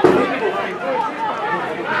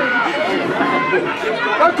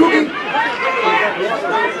 Go, Cookie.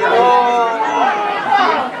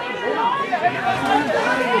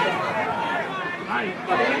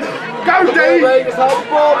 Go, Dave. Just hold the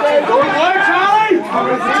ball, Dave. Go, Charlie.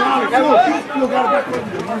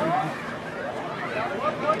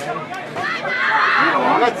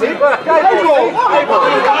 That's it. Go, ball.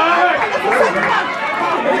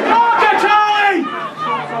 Go, Charlie.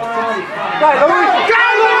 Go, Louis. Go,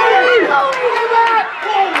 Louis.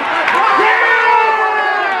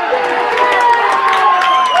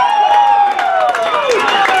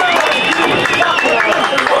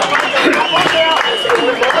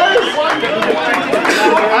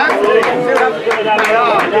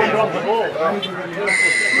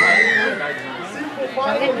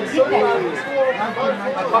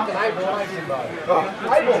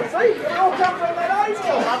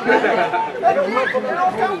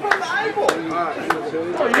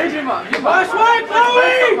 Nice work,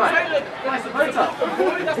 Louis!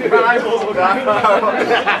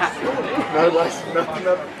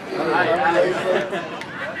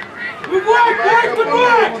 Good work, boys, good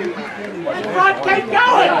work! Right, keep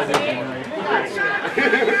going!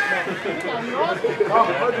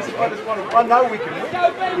 I know we can. Go,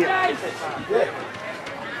 Ben James!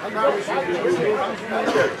 I know we should do it.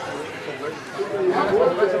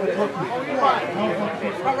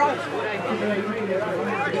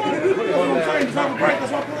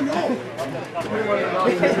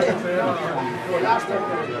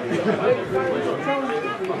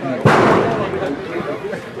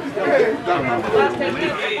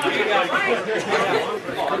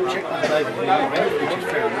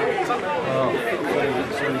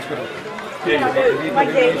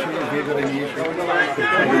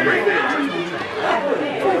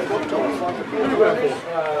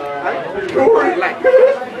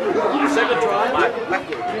 Second try.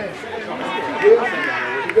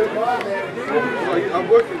 I'm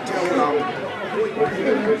working till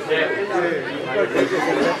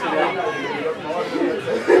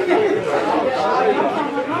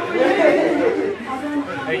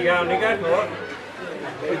How you going, Nico?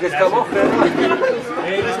 We just come off there.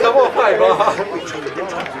 You just come off, mate.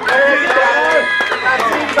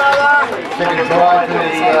 Second try to the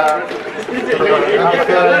number 13 Torrens. The version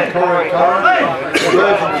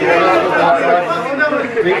successful by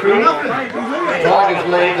Braden Vickery. Tigers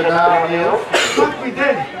lead the Narwan Eels.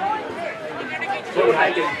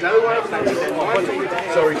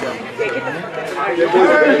 Sorry, John.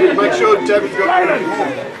 Make sure Debbie's got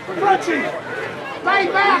Stay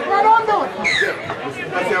back, right onto it.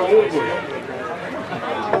 That's how all good.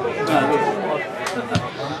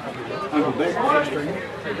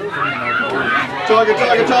 Tiger,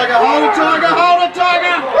 Tiger, Tiger, hold it, Tiger, hold it,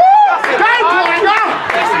 Tiger! Go, Tiger!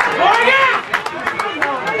 Tiger!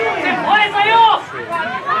 Boys, lay off!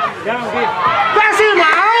 Go and get. That's him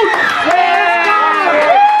out!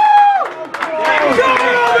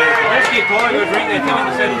 buying a drink, they tell him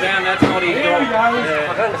to settle down, that's not his job.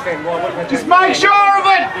 Just make sure of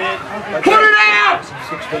it! Put it out!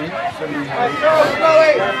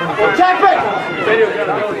 Tap it!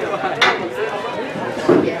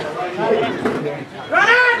 Run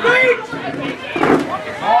out, Pete!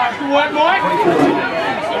 Alright, good work, Mike.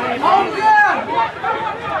 Hold down!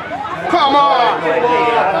 Come on!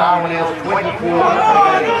 Narwan Eels 24.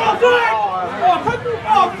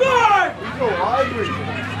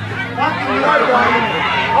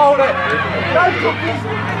 Hold it!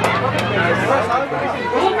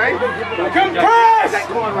 Compress! Just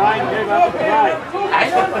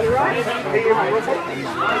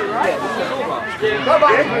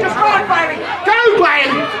run, baby! Go,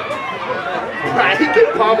 baby! Right, he can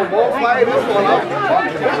palm a ball, play this one up.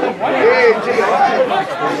 Yeah, gee.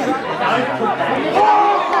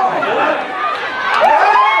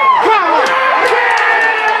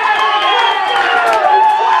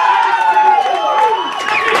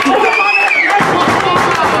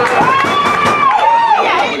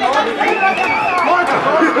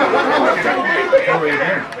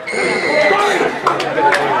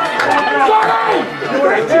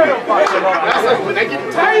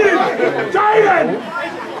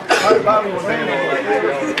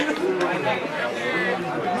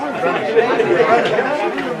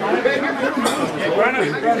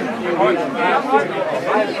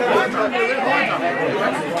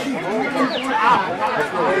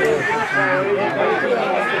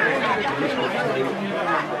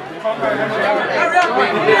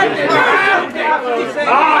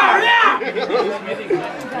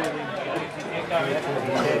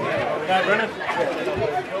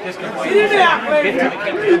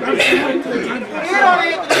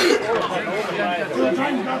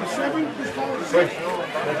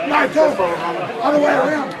 No, go. Other way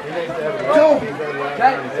around. Go.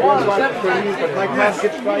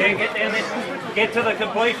 Get to the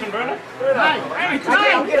completion, Brennan. Hey!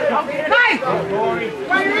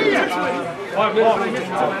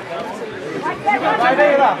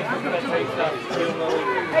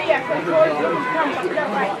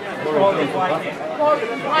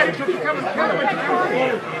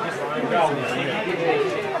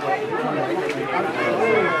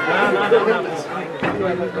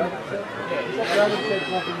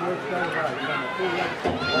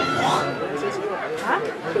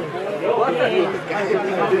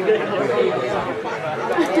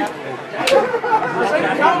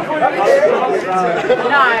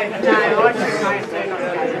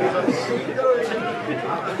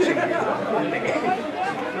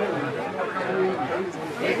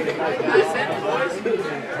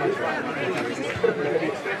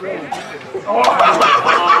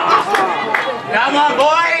 Come on,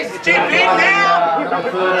 boys! Chip in now!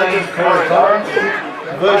 Torrens.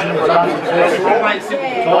 Conversion was unsuccessful.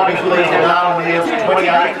 Tigers lead the Narwan Eels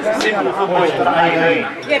 28. Points to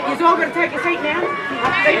 18. Yep, you're all going to take a seat now.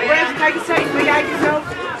 Deep breath, take a seat, behave yourselves.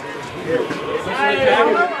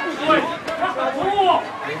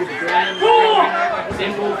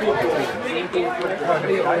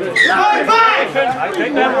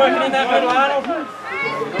 Keep that working in that middle, Arnold.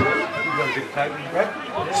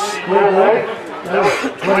 Square leg.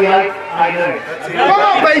 28, 18. Come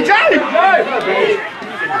on, BJ!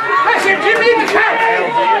 That's it, Jimmy in the cat!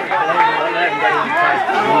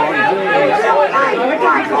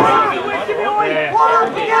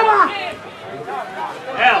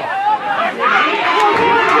 Al.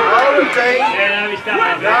 Hold it, Dean. Yeah, no, he's done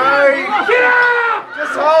that. No! Get up!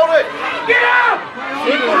 Just hold it! Get up!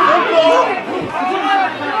 Simple football!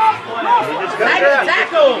 Take the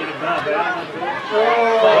tackle!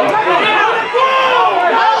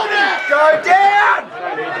 Hold it! Go down!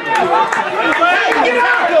 Take the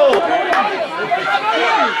tackle!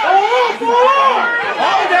 Hold it!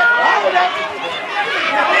 Hold it! Go, mate!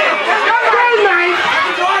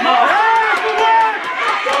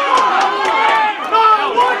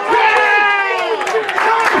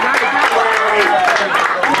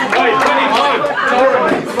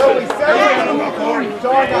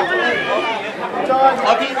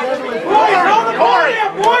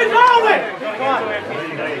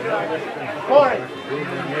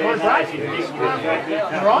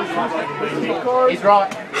 He's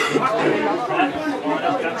right.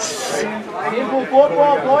 Simple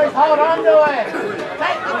football, boys. Hold on to it.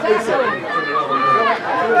 Take the tackle.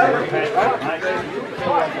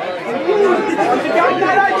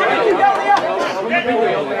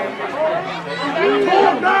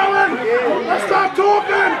 Talk, Narwan! Let's start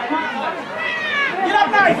talking! Get up,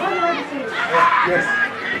 mate. Yes.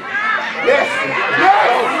 Yes.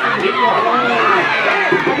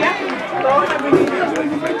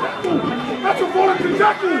 That's a volunteer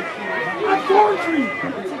tackle! That's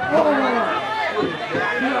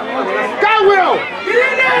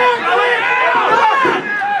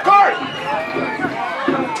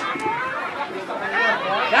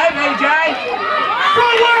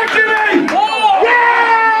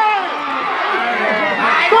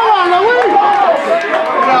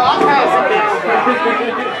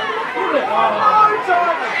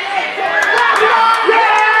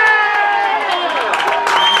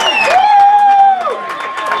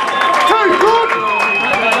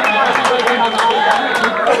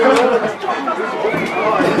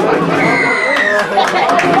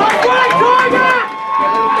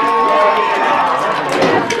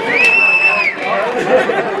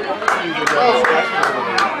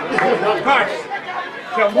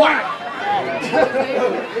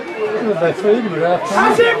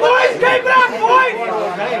That's it, boys! Keep it up, boys!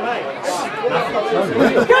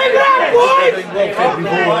 Keep it up, boys!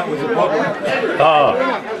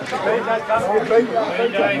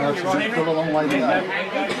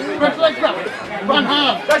 Run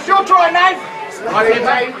hard. That's your try, Nate.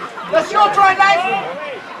 That's your try, Nate.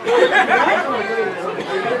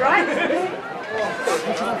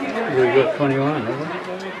 We've got 21, haven't we?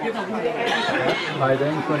 By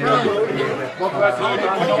then, 21.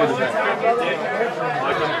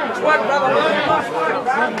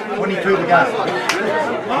 22 to go.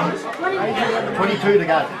 22 to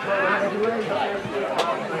go.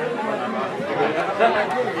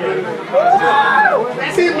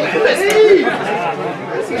 That's it.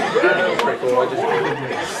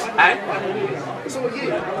 Hey?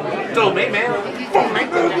 It's all me, man.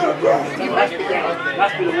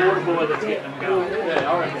 Must be the water boy that's getting them going.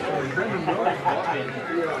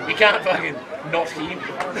 You can't fucking not hear me.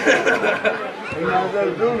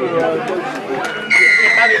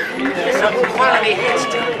 Some quality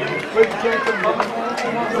history.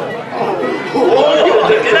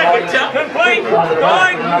 Did that good job? Complete!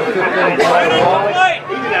 Going! Complete!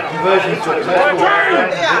 Conversion successful.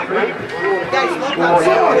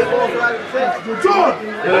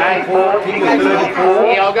 34.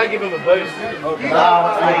 Yeah, I'll go give him a boost.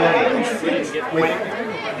 With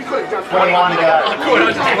 21 to go. I could, I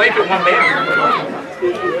just leave it one man.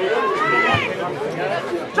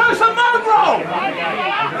 Do some mode roll!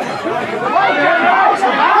 Come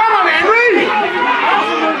on, Henry.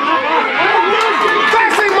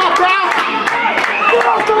 Taxi, my bro. Get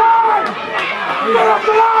off the line! Get off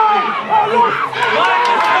the line! Oh, look!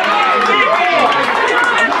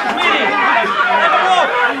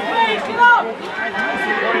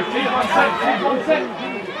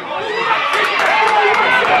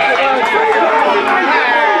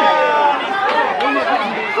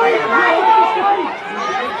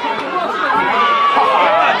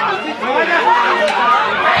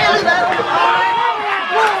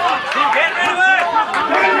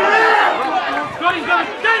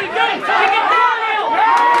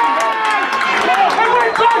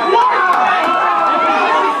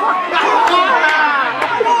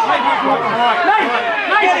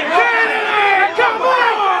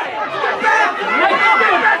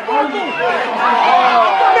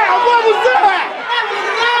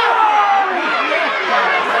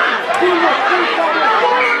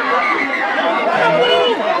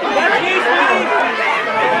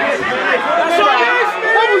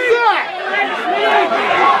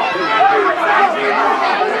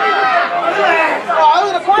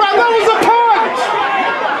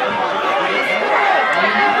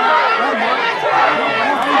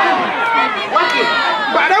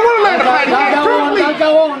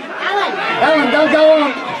 Alan, don't go on.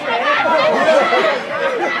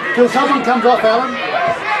 Till someone comes off, Alan.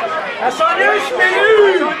 That's on you,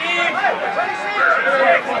 Smitty!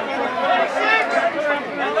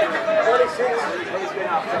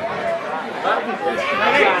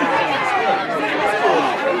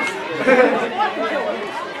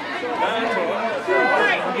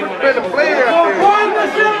 Better play out there.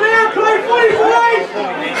 Let's get there, play footy, boys!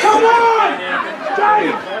 Come on!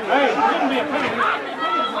 James! Hey,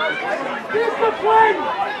 here's the play!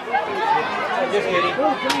 Just kidding.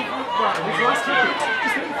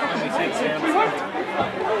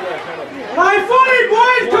 Play footy,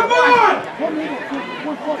 boys! Come on!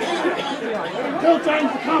 Tell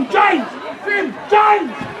James to come. James! Finn!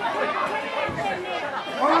 James!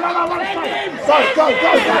 Oh, no, let us stay. Go!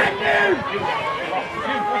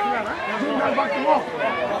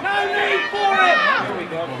 No need for it!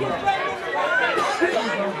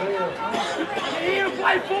 You're here to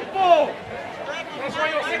play football! That's why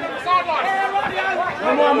you're sitting on the sideline!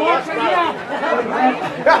 Come on, Mark, sit down!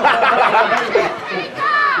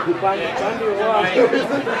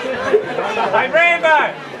 Hey, Rambo!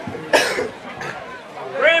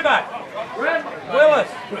 Willis!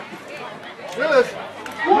 Willis.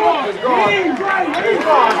 He's gone! He's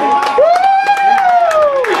gone!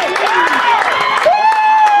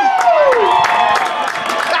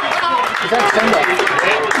 Is that Sunday?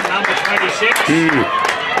 Number 26.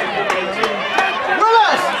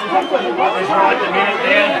 Willis! That's right, the minute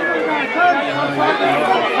there.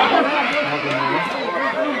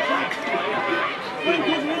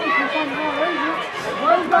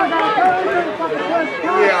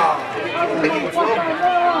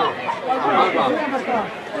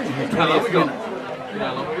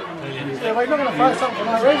 Yeah, we're not going to throw something for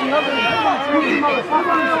no reason, not going to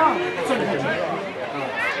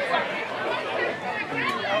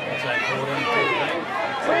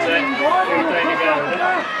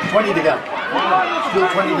 $20 to go. Still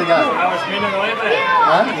 20 to go. Last minute away there.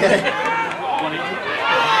 Huh? Yeah. 20.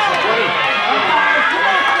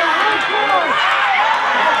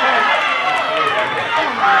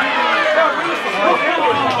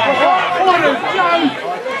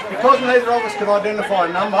 Because neither of us could identify a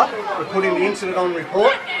number, we put in the incident on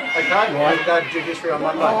report. Okay, right. We'll go to judiciary on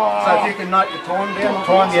Monday. So if you can note the time down.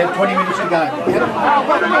 Time, yeah, 20 minutes to go. Yep.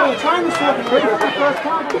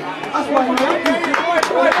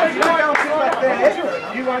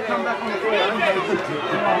 You won't come back on the floor.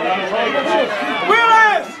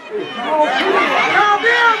 Willis! Come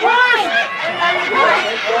here, boys!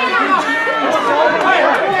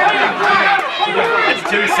 That's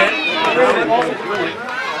 2 cents.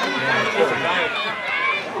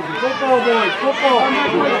 Football, boys, football.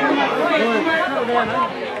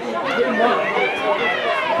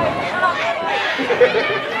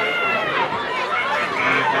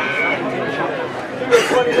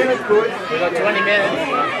 We got 20 minutes.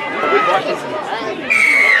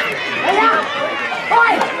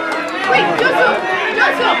 Wait, Joseph!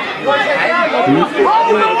 Hold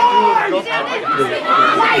the line!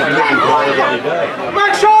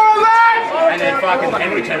 Make sure of that! And then fucking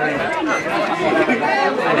Henry turned around.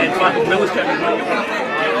 And then fucking Lewis turned around.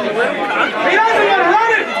 He doesn't want to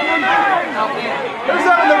run it! Who's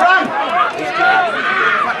having the run?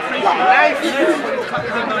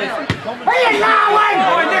 Hey, Narwan!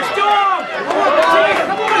 Next door!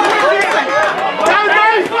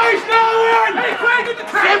 Face Narwan!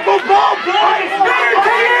 Simple ball, boys!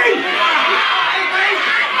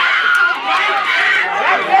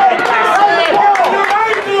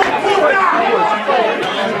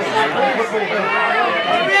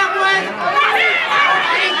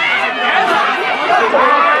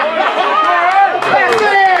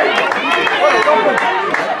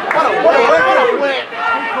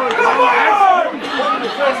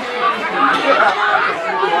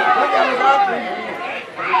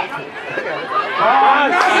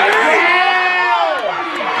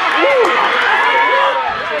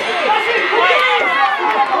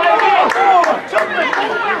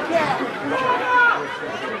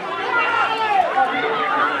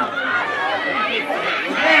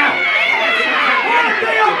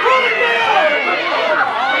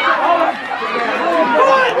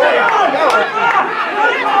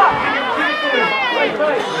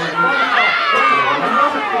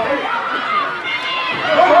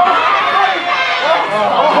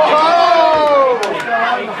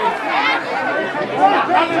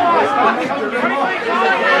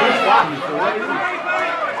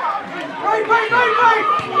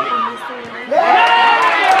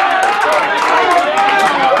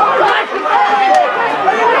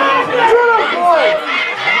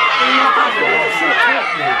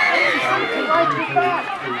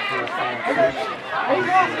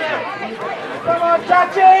 Come on,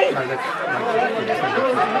 Chachi!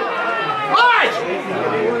 Right!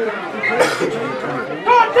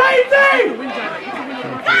 Go on, Daisy!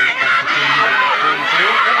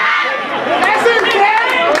 That's it, Ken!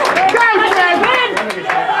 Go, Ken!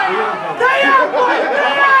 Stay up, boys!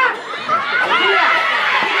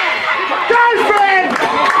 Go, friend!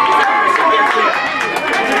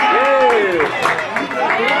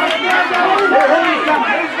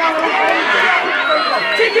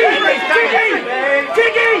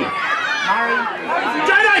 Tiggy!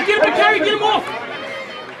 Jono, get him to carry, get him off!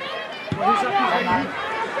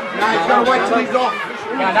 No, he's got to wait till he's off.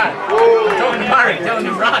 Tell him to hurry, tell him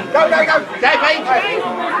to run. Go, go, go. JP.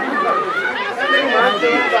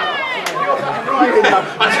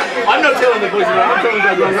 I'm not telling the boys to run, I'm telling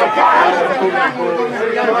them to run.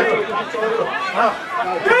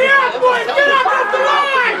 Get up, boys! Get up off the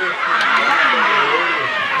line!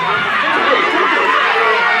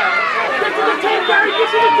 Get to the top, Barry! Get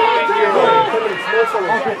to the top,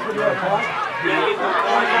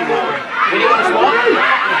 When you want to swap?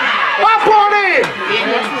 Up on him!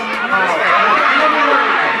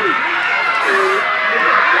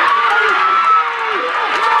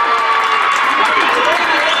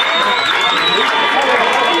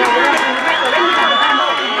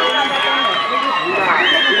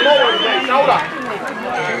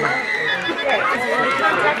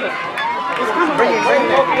 Bring him.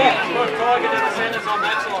 Put Tiger to the centres on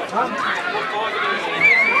that side. Put Tiger to the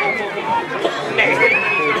centres.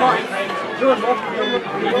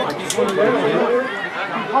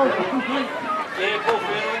 Yeah, pull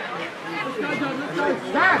Fennel.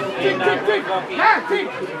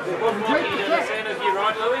 Put Rocky to the centres, you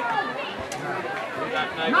right, Louis?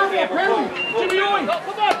 No more penalty. Jimmy on.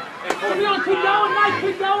 Come on. Jimmy on. Keep going, mate.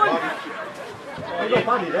 Keep going. Yeah,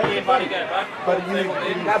 buddy, go, bud. Buddy, you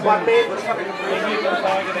that one man.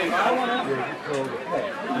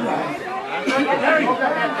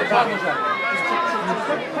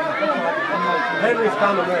 Henry's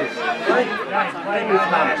coming, mate. Henry's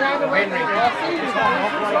coming.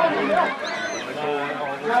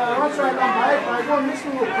 That's right, mate. I go and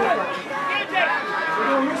listen to it. I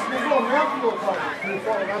go and listen to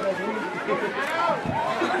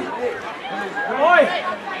Oi.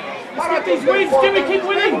 Let's get these wins. Jimmy, keep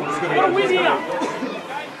winning. What a win here.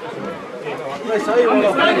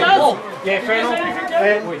 Yeah, Fennel.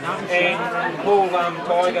 And pull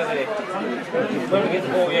Tiger there. Let me get the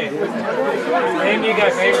ball, yeah. And you go,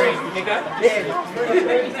 Henry. You go.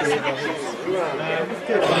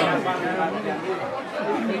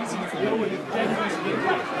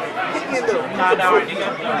 No, you go.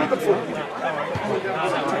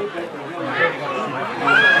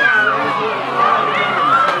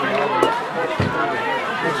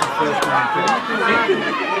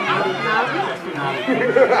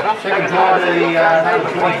 Second try to the number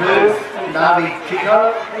 22, Navi Chico.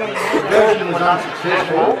 Conversion was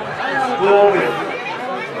unsuccessful. Score with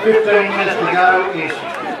 15 minutes to go is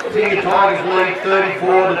Tingha Tigers lead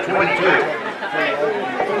 34 to 22.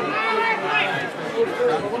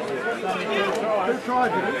 Who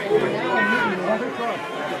tried it?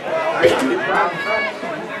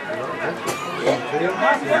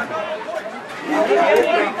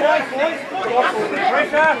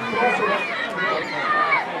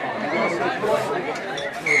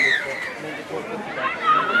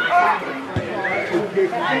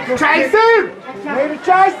 Chase him! Maybe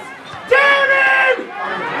chase! Damn him!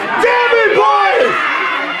 Damn it, boys!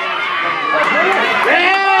 Get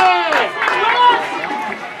up!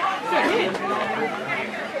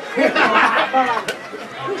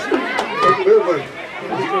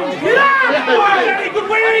 Good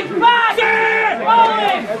winning! Pass!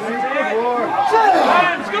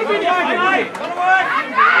 It's going to be the tonight.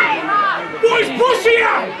 Boys, push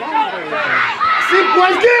here! See,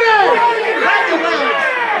 boys, get it!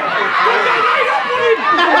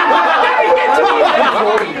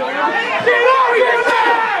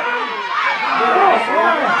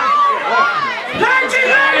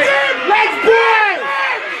 Let's boys!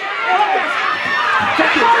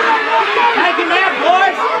 Take him out,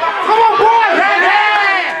 boys! Come on, boys!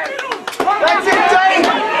 That's it, Dave!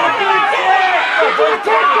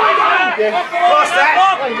 What's that?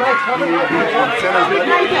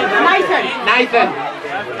 Nathan!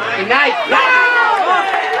 Hey, Nate!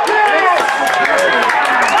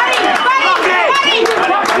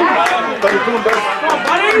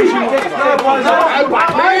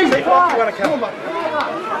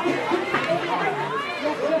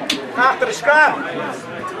 After the scrum.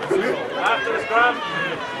 After the scrum.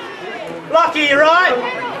 Lucky, you right?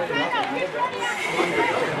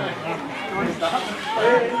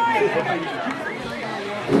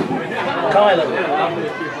 Kylan.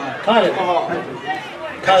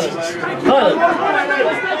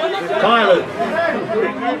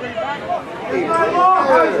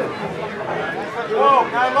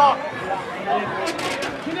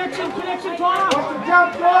 Connection, Tyler.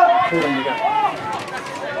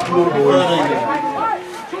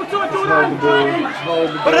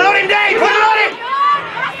 Put it on him, Dave! Put it on him!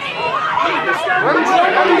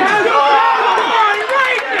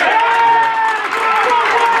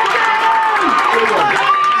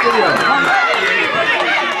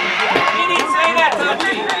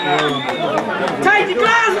 Take the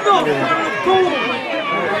glasses off!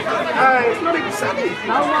 It's not even sunny.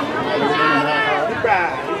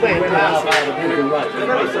 Right, he's playing glasses.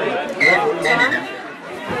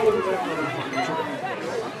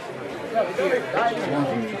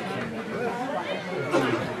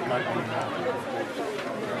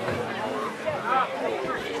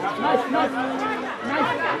 Nice.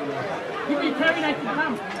 Give me a terminate to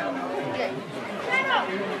come.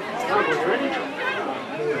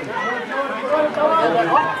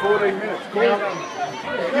 14 minutes.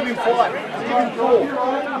 Give him 5. Give him 4.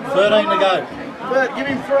 13 to go. Bert, give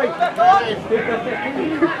him 3. That's it. There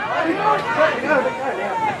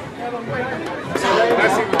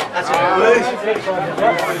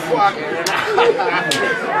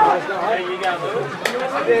you go, Lou.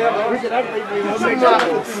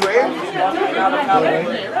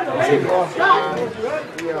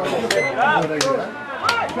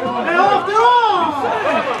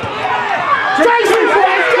 Jason,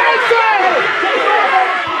 boys! Jason!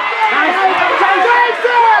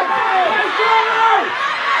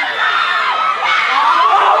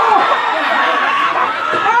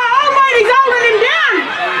 He's holding him down!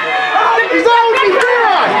 He's holding him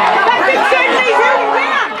down! That big Sydney's holding him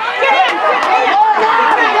down! Get in!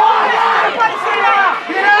 Everybody sit down!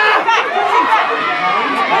 Get up! Back! Sit back!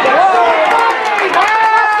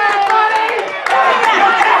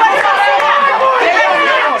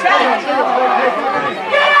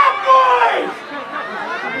 Get up, boys!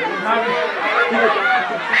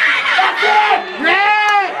 That's it!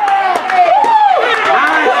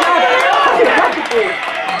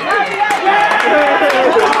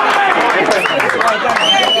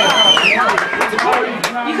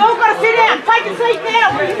 He's all got to sit down. Take a seat now.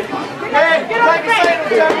 Get on the bed.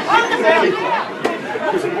 On the bed.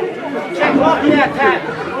 Check lock it out, Tad.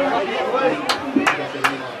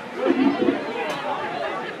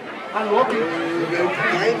 Unlock it.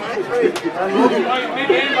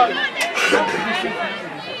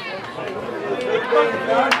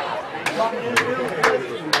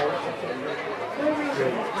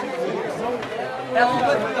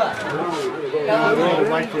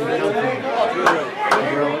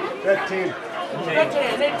 Red team. Stretch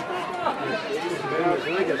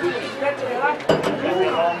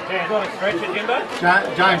it, Jimbo.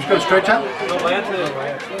 James, go stretch up. Not allowed to.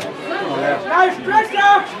 No stretch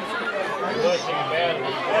up.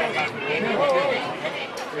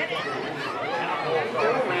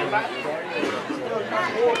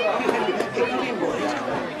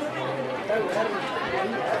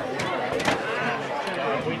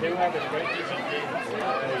 We do have a stretch.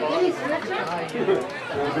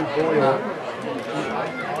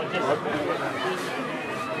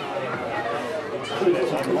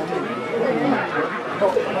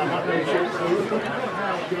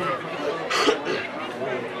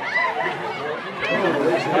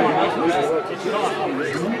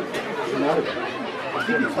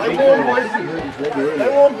 Stay warm, boys. Stay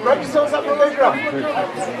warm. Wrap yourselves up in a leg wrap.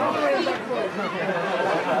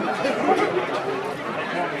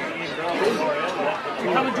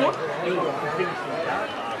 Coming, George?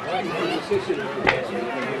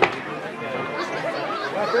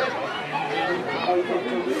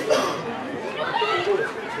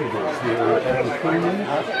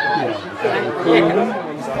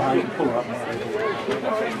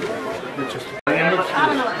 Just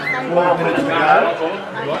 12 minutes to go.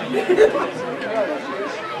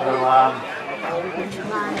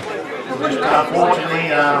 Unfortunately, we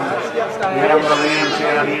haven't got the Eels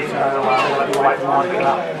down here, so we'll have to wait for mine to get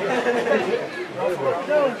up.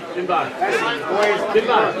 Jimbo.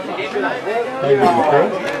 Jimbo.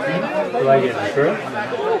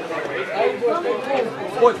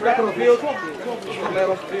 Boys, back on the field.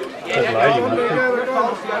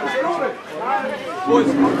 Boys,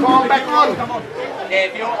 calm back on. Yeah,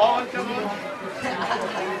 if you're on, come on.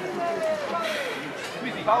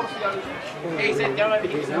 He said go over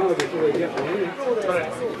here.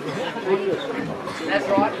 That's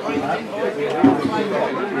right.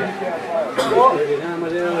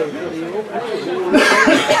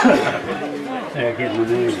 They're getting the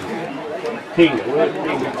name. Tingha, what?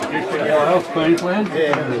 Tingha. Queensland?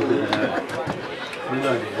 Yeah.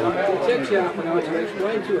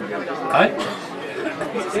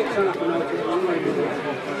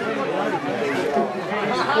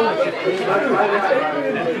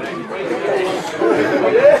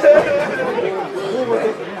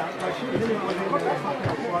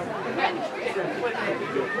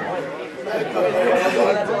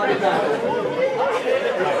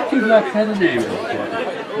 Two blacks had a name.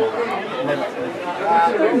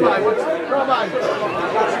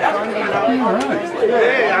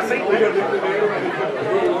 Yeah, I think we're going to do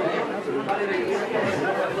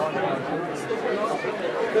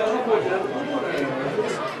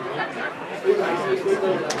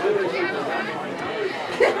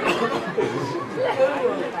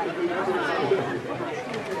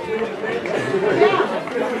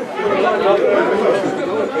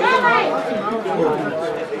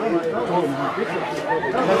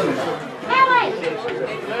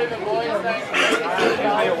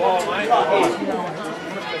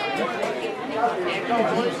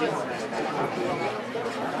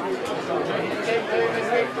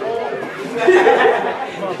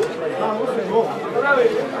With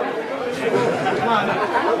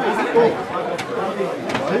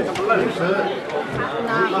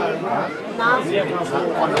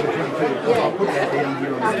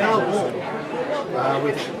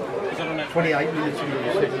 28 minutes to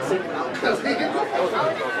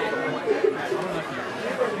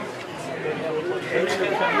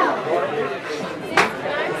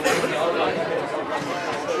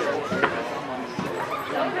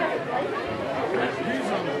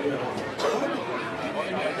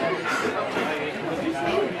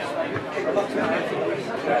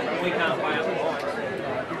We can't play up the lights.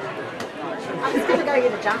 I'm just going to go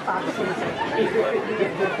get a jump up. We're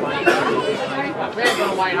going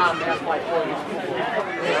to wait home now to play for you.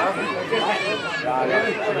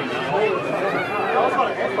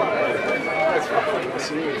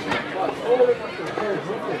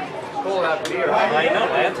 Call out beer. No, you're not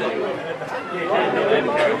allowed to. You're not allowed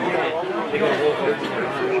to carry on. You've got to walk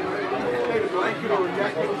over.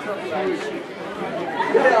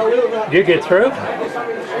 Did you get through?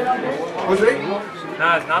 Was it?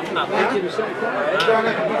 No, it's nothing up there.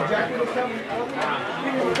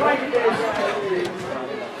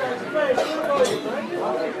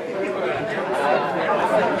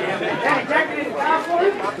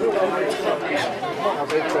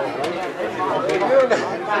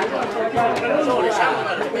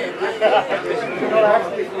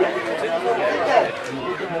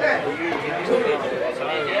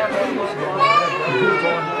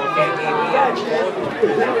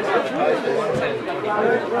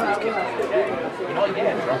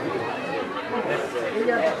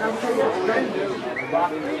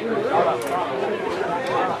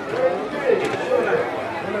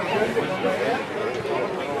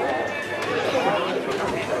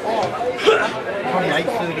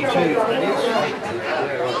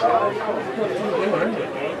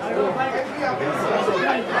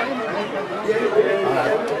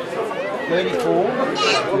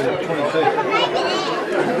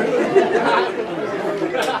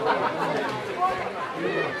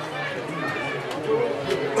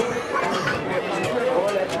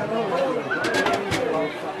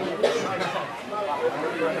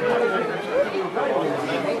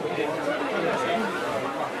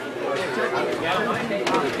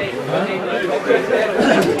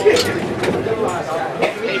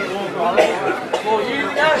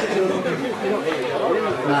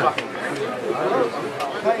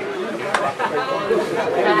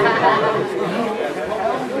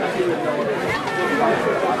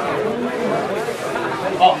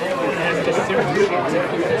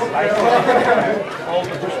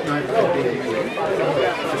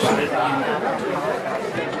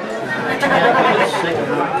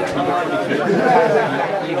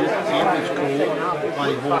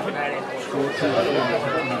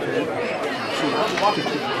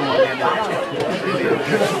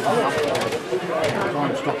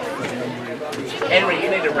 Henry, you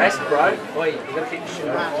need to rest, bro. Boy, you got to keep your shit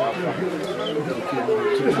up.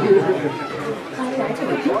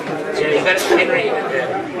 Yeah, you got to, Henry.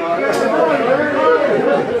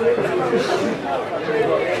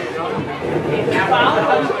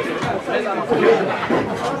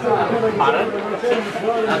 Pardon?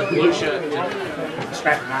 Blue shirt.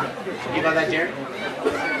 Strap him up. You got that, Jerry?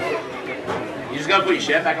 You just got to put your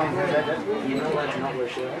shirt back on. You know that's not wear a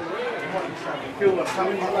shirt. Feel what's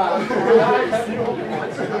coming.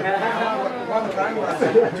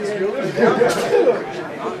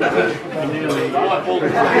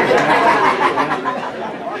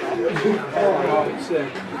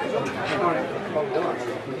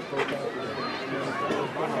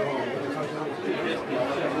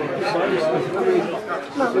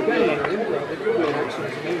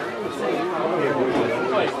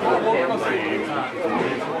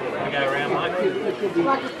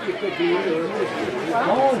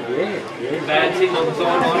 Bad thing on the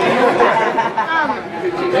sideline.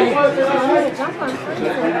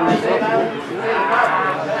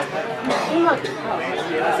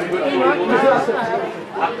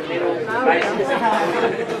 Up the middle,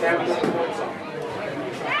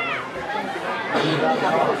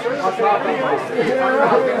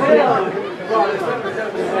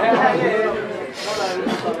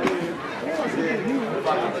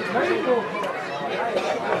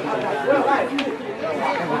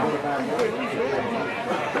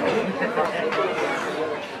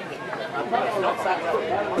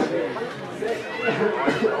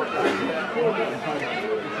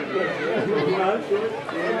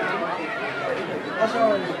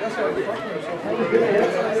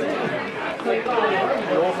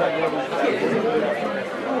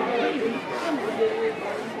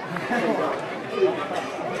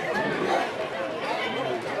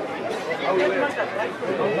 Oi,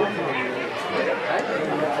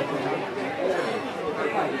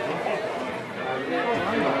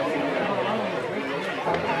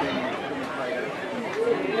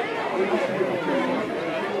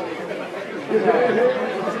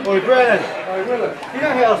 Brennan. You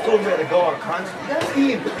know how I was talking about the guy at Crunch? That's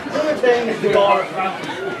him. Remember Dan is the guy at Crunch?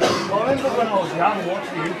 I remember when I was young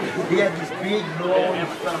watching him, he had this big long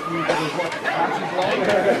stuff and he was like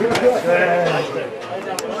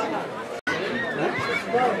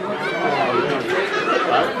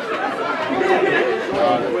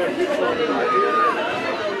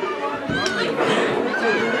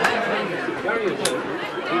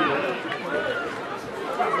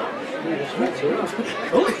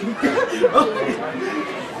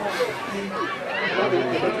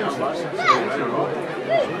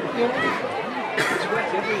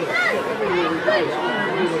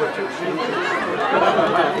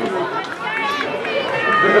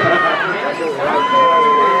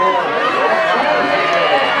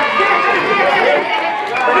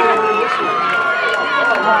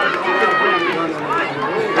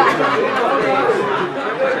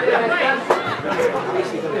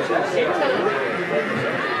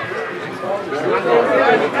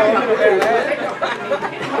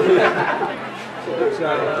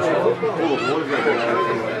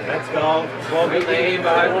Let's go. We'll get the aim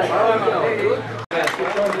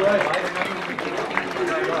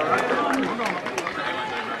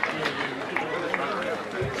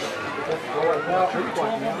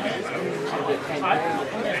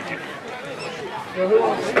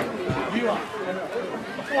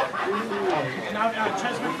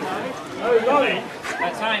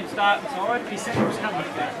That's him starting side. He said he was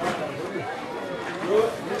coming back.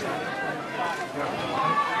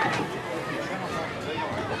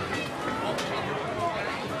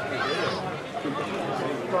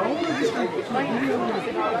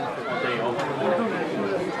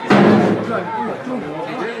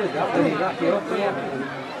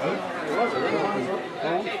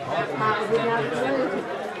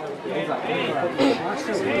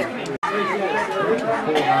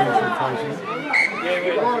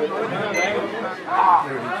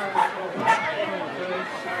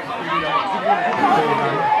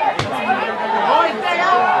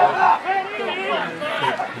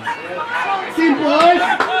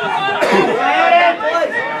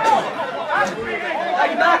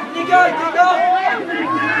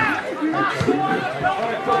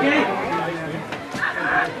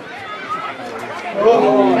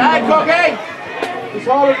 Hey, Cookie! He's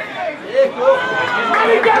holding.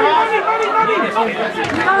 Money, money!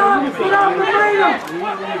 Get up, Marina!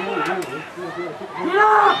 Get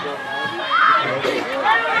up!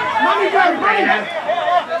 Money, go, money!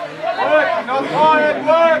 Work, not tired,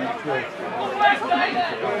 work!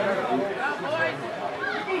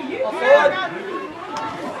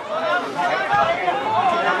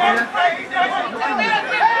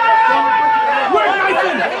 Work,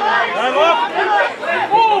 Nathan!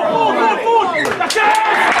 Forward! That's it!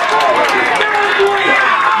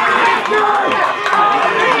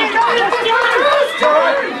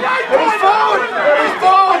 He's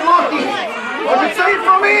forward, Lockie! I can see it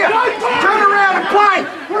from here! Turn around and play!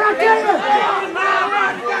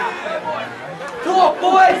 Talk,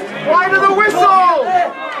 boys! Play to the whistle!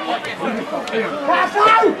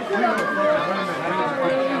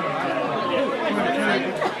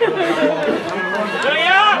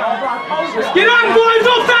 Get on, boys!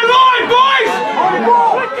 Off that line, boys!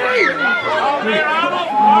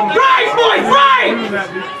 Right, boys, right!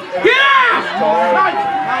 Get out!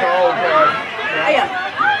 Hey,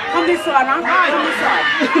 come this side, huh? Come this side.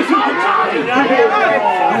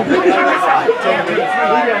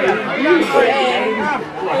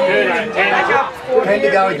 Ten to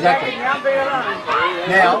go exactly.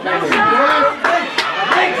 Now.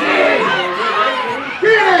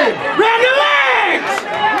 Round your legs!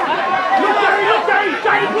 Look,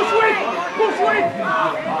 Danny, push with!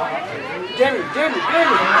 Jimmy! Go,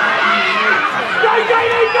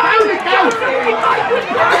 Danny, go!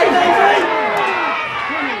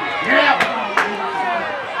 Yeah!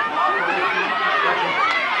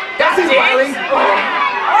 That's it, Wiley!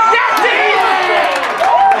 That's it!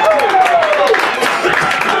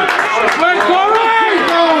 Let's go,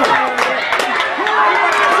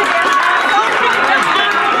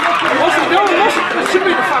 What's he doing? This should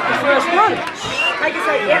be the fucking first one. Make it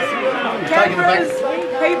say yes. Cameras,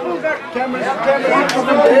 people got cameras.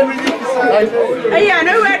 Hey, yeah, I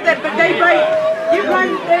know that, but they beat. You won,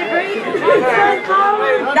 they beat.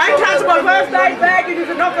 Don't touch my first aid bag if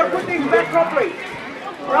you're not going to put things back properly.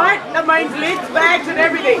 Right? That means lids, bags and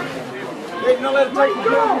everything. You're not allowed to take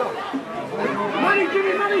the Money, give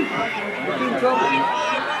me money.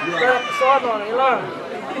 Straight up the sideline, you learn.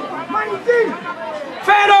 Money, Jim.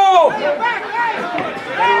 Fano!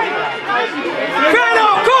 Fano,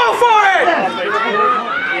 go for it!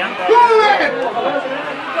 Go it!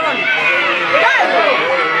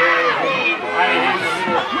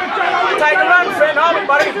 Take a run, Fano,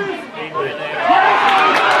 buddy.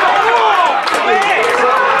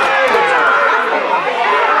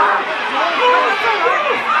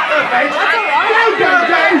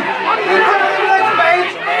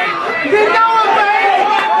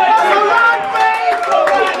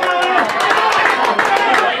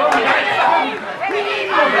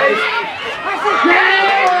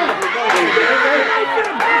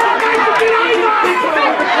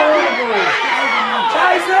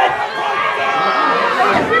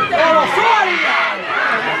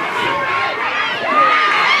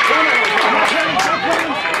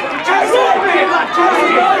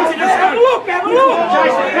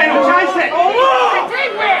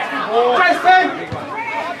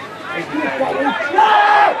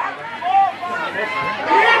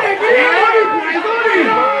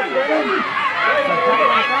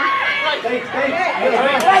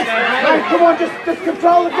 Come on, just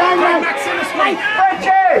control the game, man.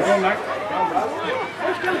 Frenches!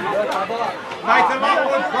 Nathan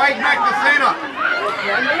Lockwood, Craig Mack the centre.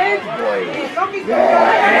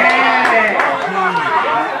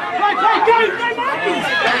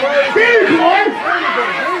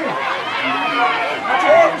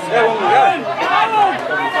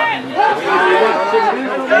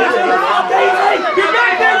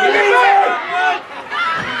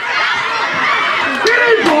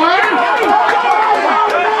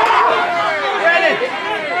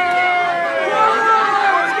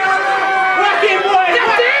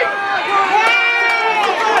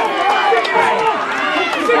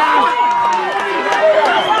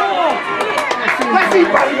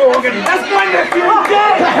 That's my nephew!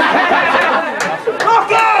 Okay!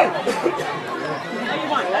 Okay!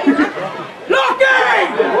 Lucky!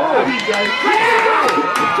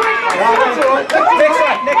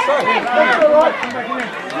 Next one. That's all right.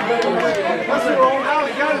 That's the wrong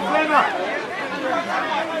alley, go to centre.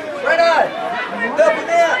 Ready! Double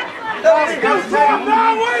there! Still time,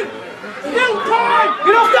 Narwan! Still time!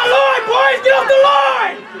 Get off the line, boys! Get off the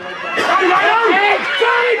line!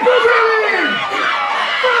 Johnny, push it in!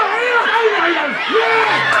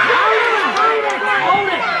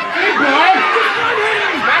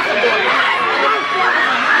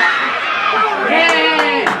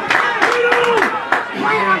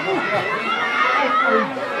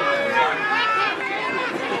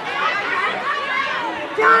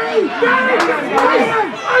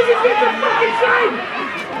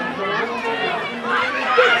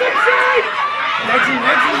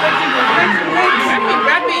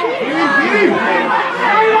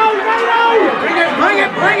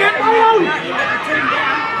 Bring it!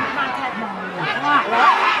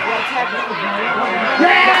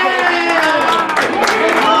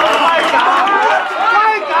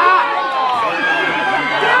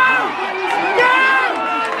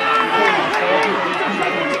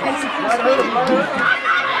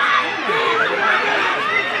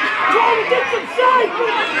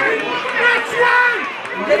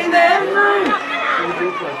 Get in there!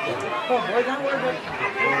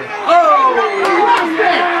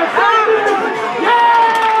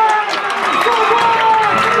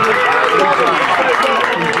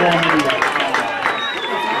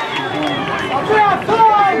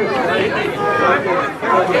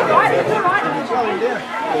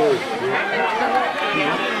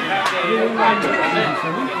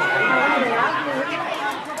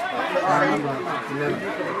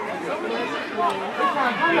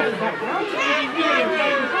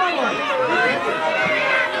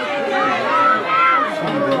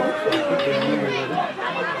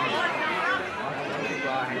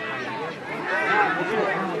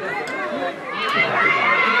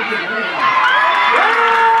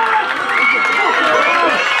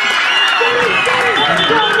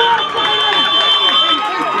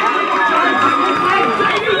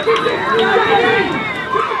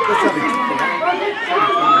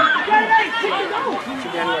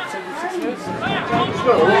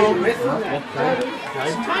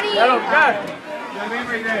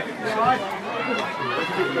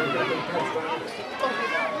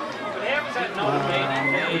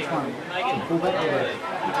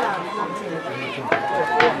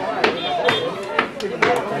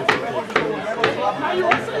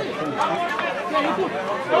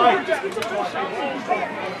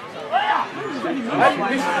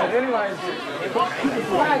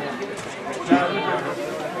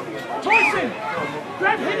 Tyson!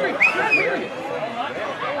 Grab Henry! Grab Henry!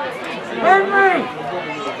 Henry!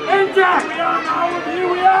 Enter! We are now with you,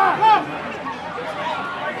 we are! Come!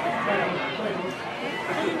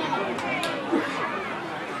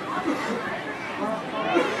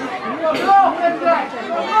 Go, Enter!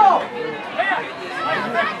 Go!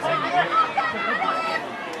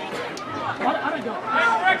 I don't go.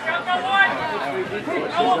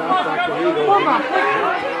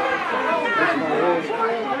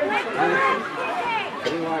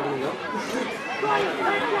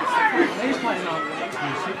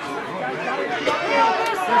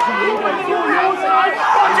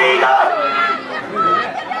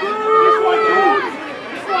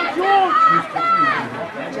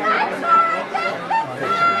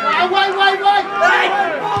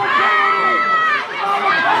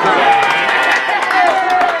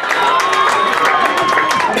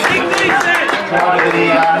 Prior to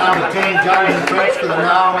the number 10 Jones and Torrens for the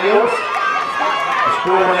Narwan Eels. The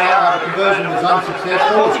score went out, the conversion was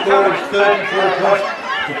unsuccessful. The score was 34 points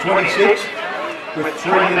to 26 with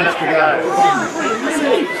 3 minutes to go.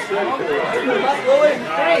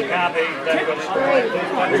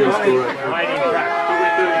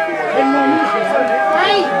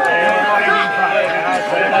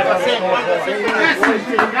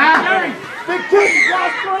 Big kick!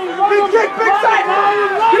 Big kick! Big side!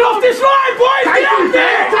 Get off this line, boys! Get out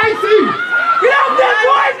there! Get out there,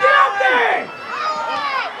 boys! Get out there!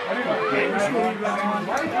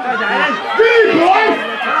 Good, boys!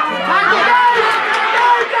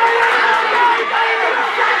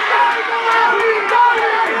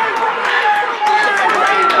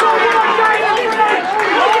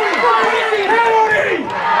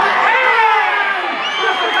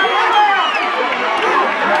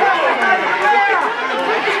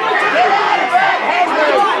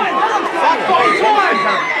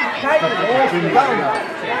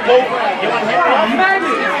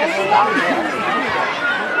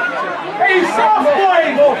 Hey, soft boy!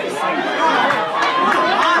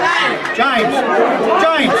 James!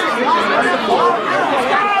 James!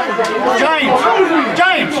 James!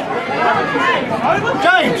 James!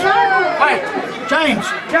 James! Hey! James!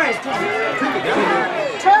 James!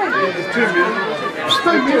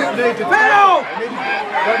 2 minutes need to Don't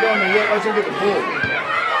go on the yet, let's get the ball.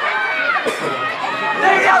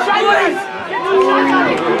 There you go, James!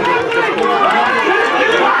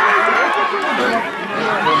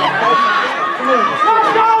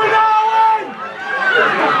 Let's go, Narwan!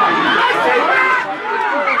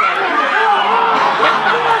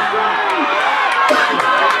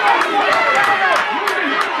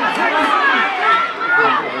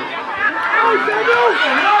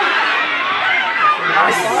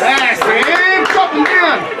 That's him! Drop him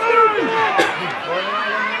down!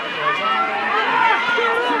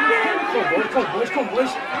 Come on,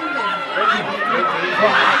 boys.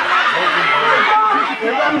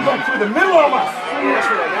 They're running from through the middle of us. That's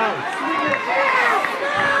where they're going.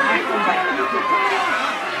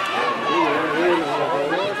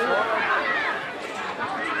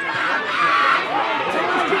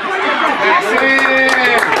 That's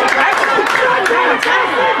it!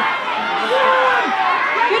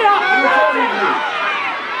 Get up!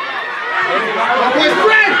 Boys,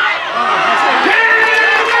 Brad!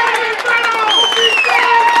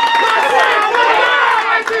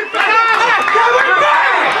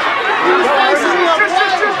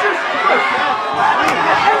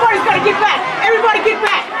 Everybody's got to get back. Everybody get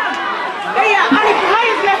back. They only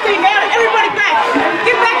players left in there. Everybody back.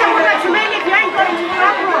 Get back on that cement if you ain't going to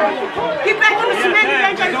stop running. Get back on the cement if you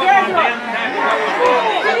ain't going to get run.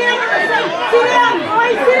 Sit down, sit down,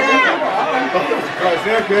 boys, sit down. Guys,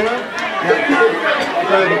 there, Kenna.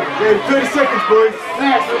 30 seconds, boys.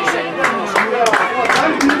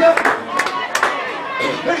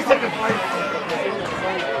 30 seconds, boys.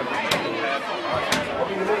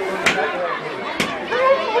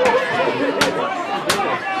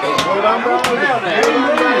 Well done, brothers.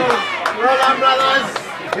 Well done, brothers.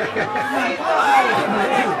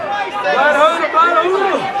 Blood hooter, blood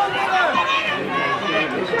hooter.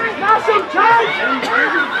 Nothing, Chase.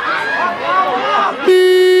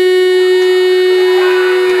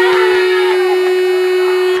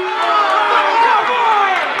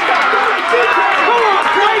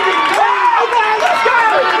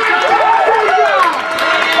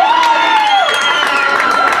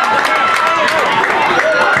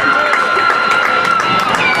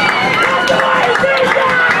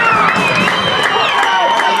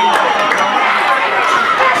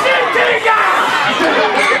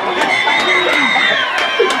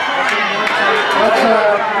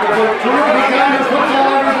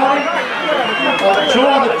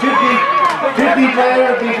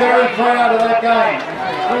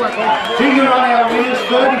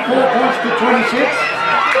 points to 26.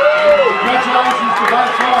 Congratulations to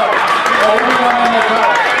both sides. Everyone on their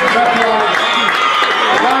part. Congratulations.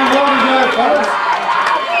 Going well to go, fellas.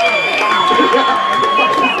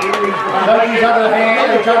 Don't use each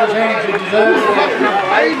other's hands, you deserve it.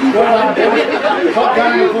 Well done, boys. Top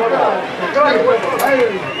game of football.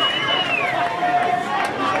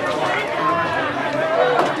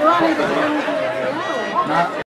 Do I need to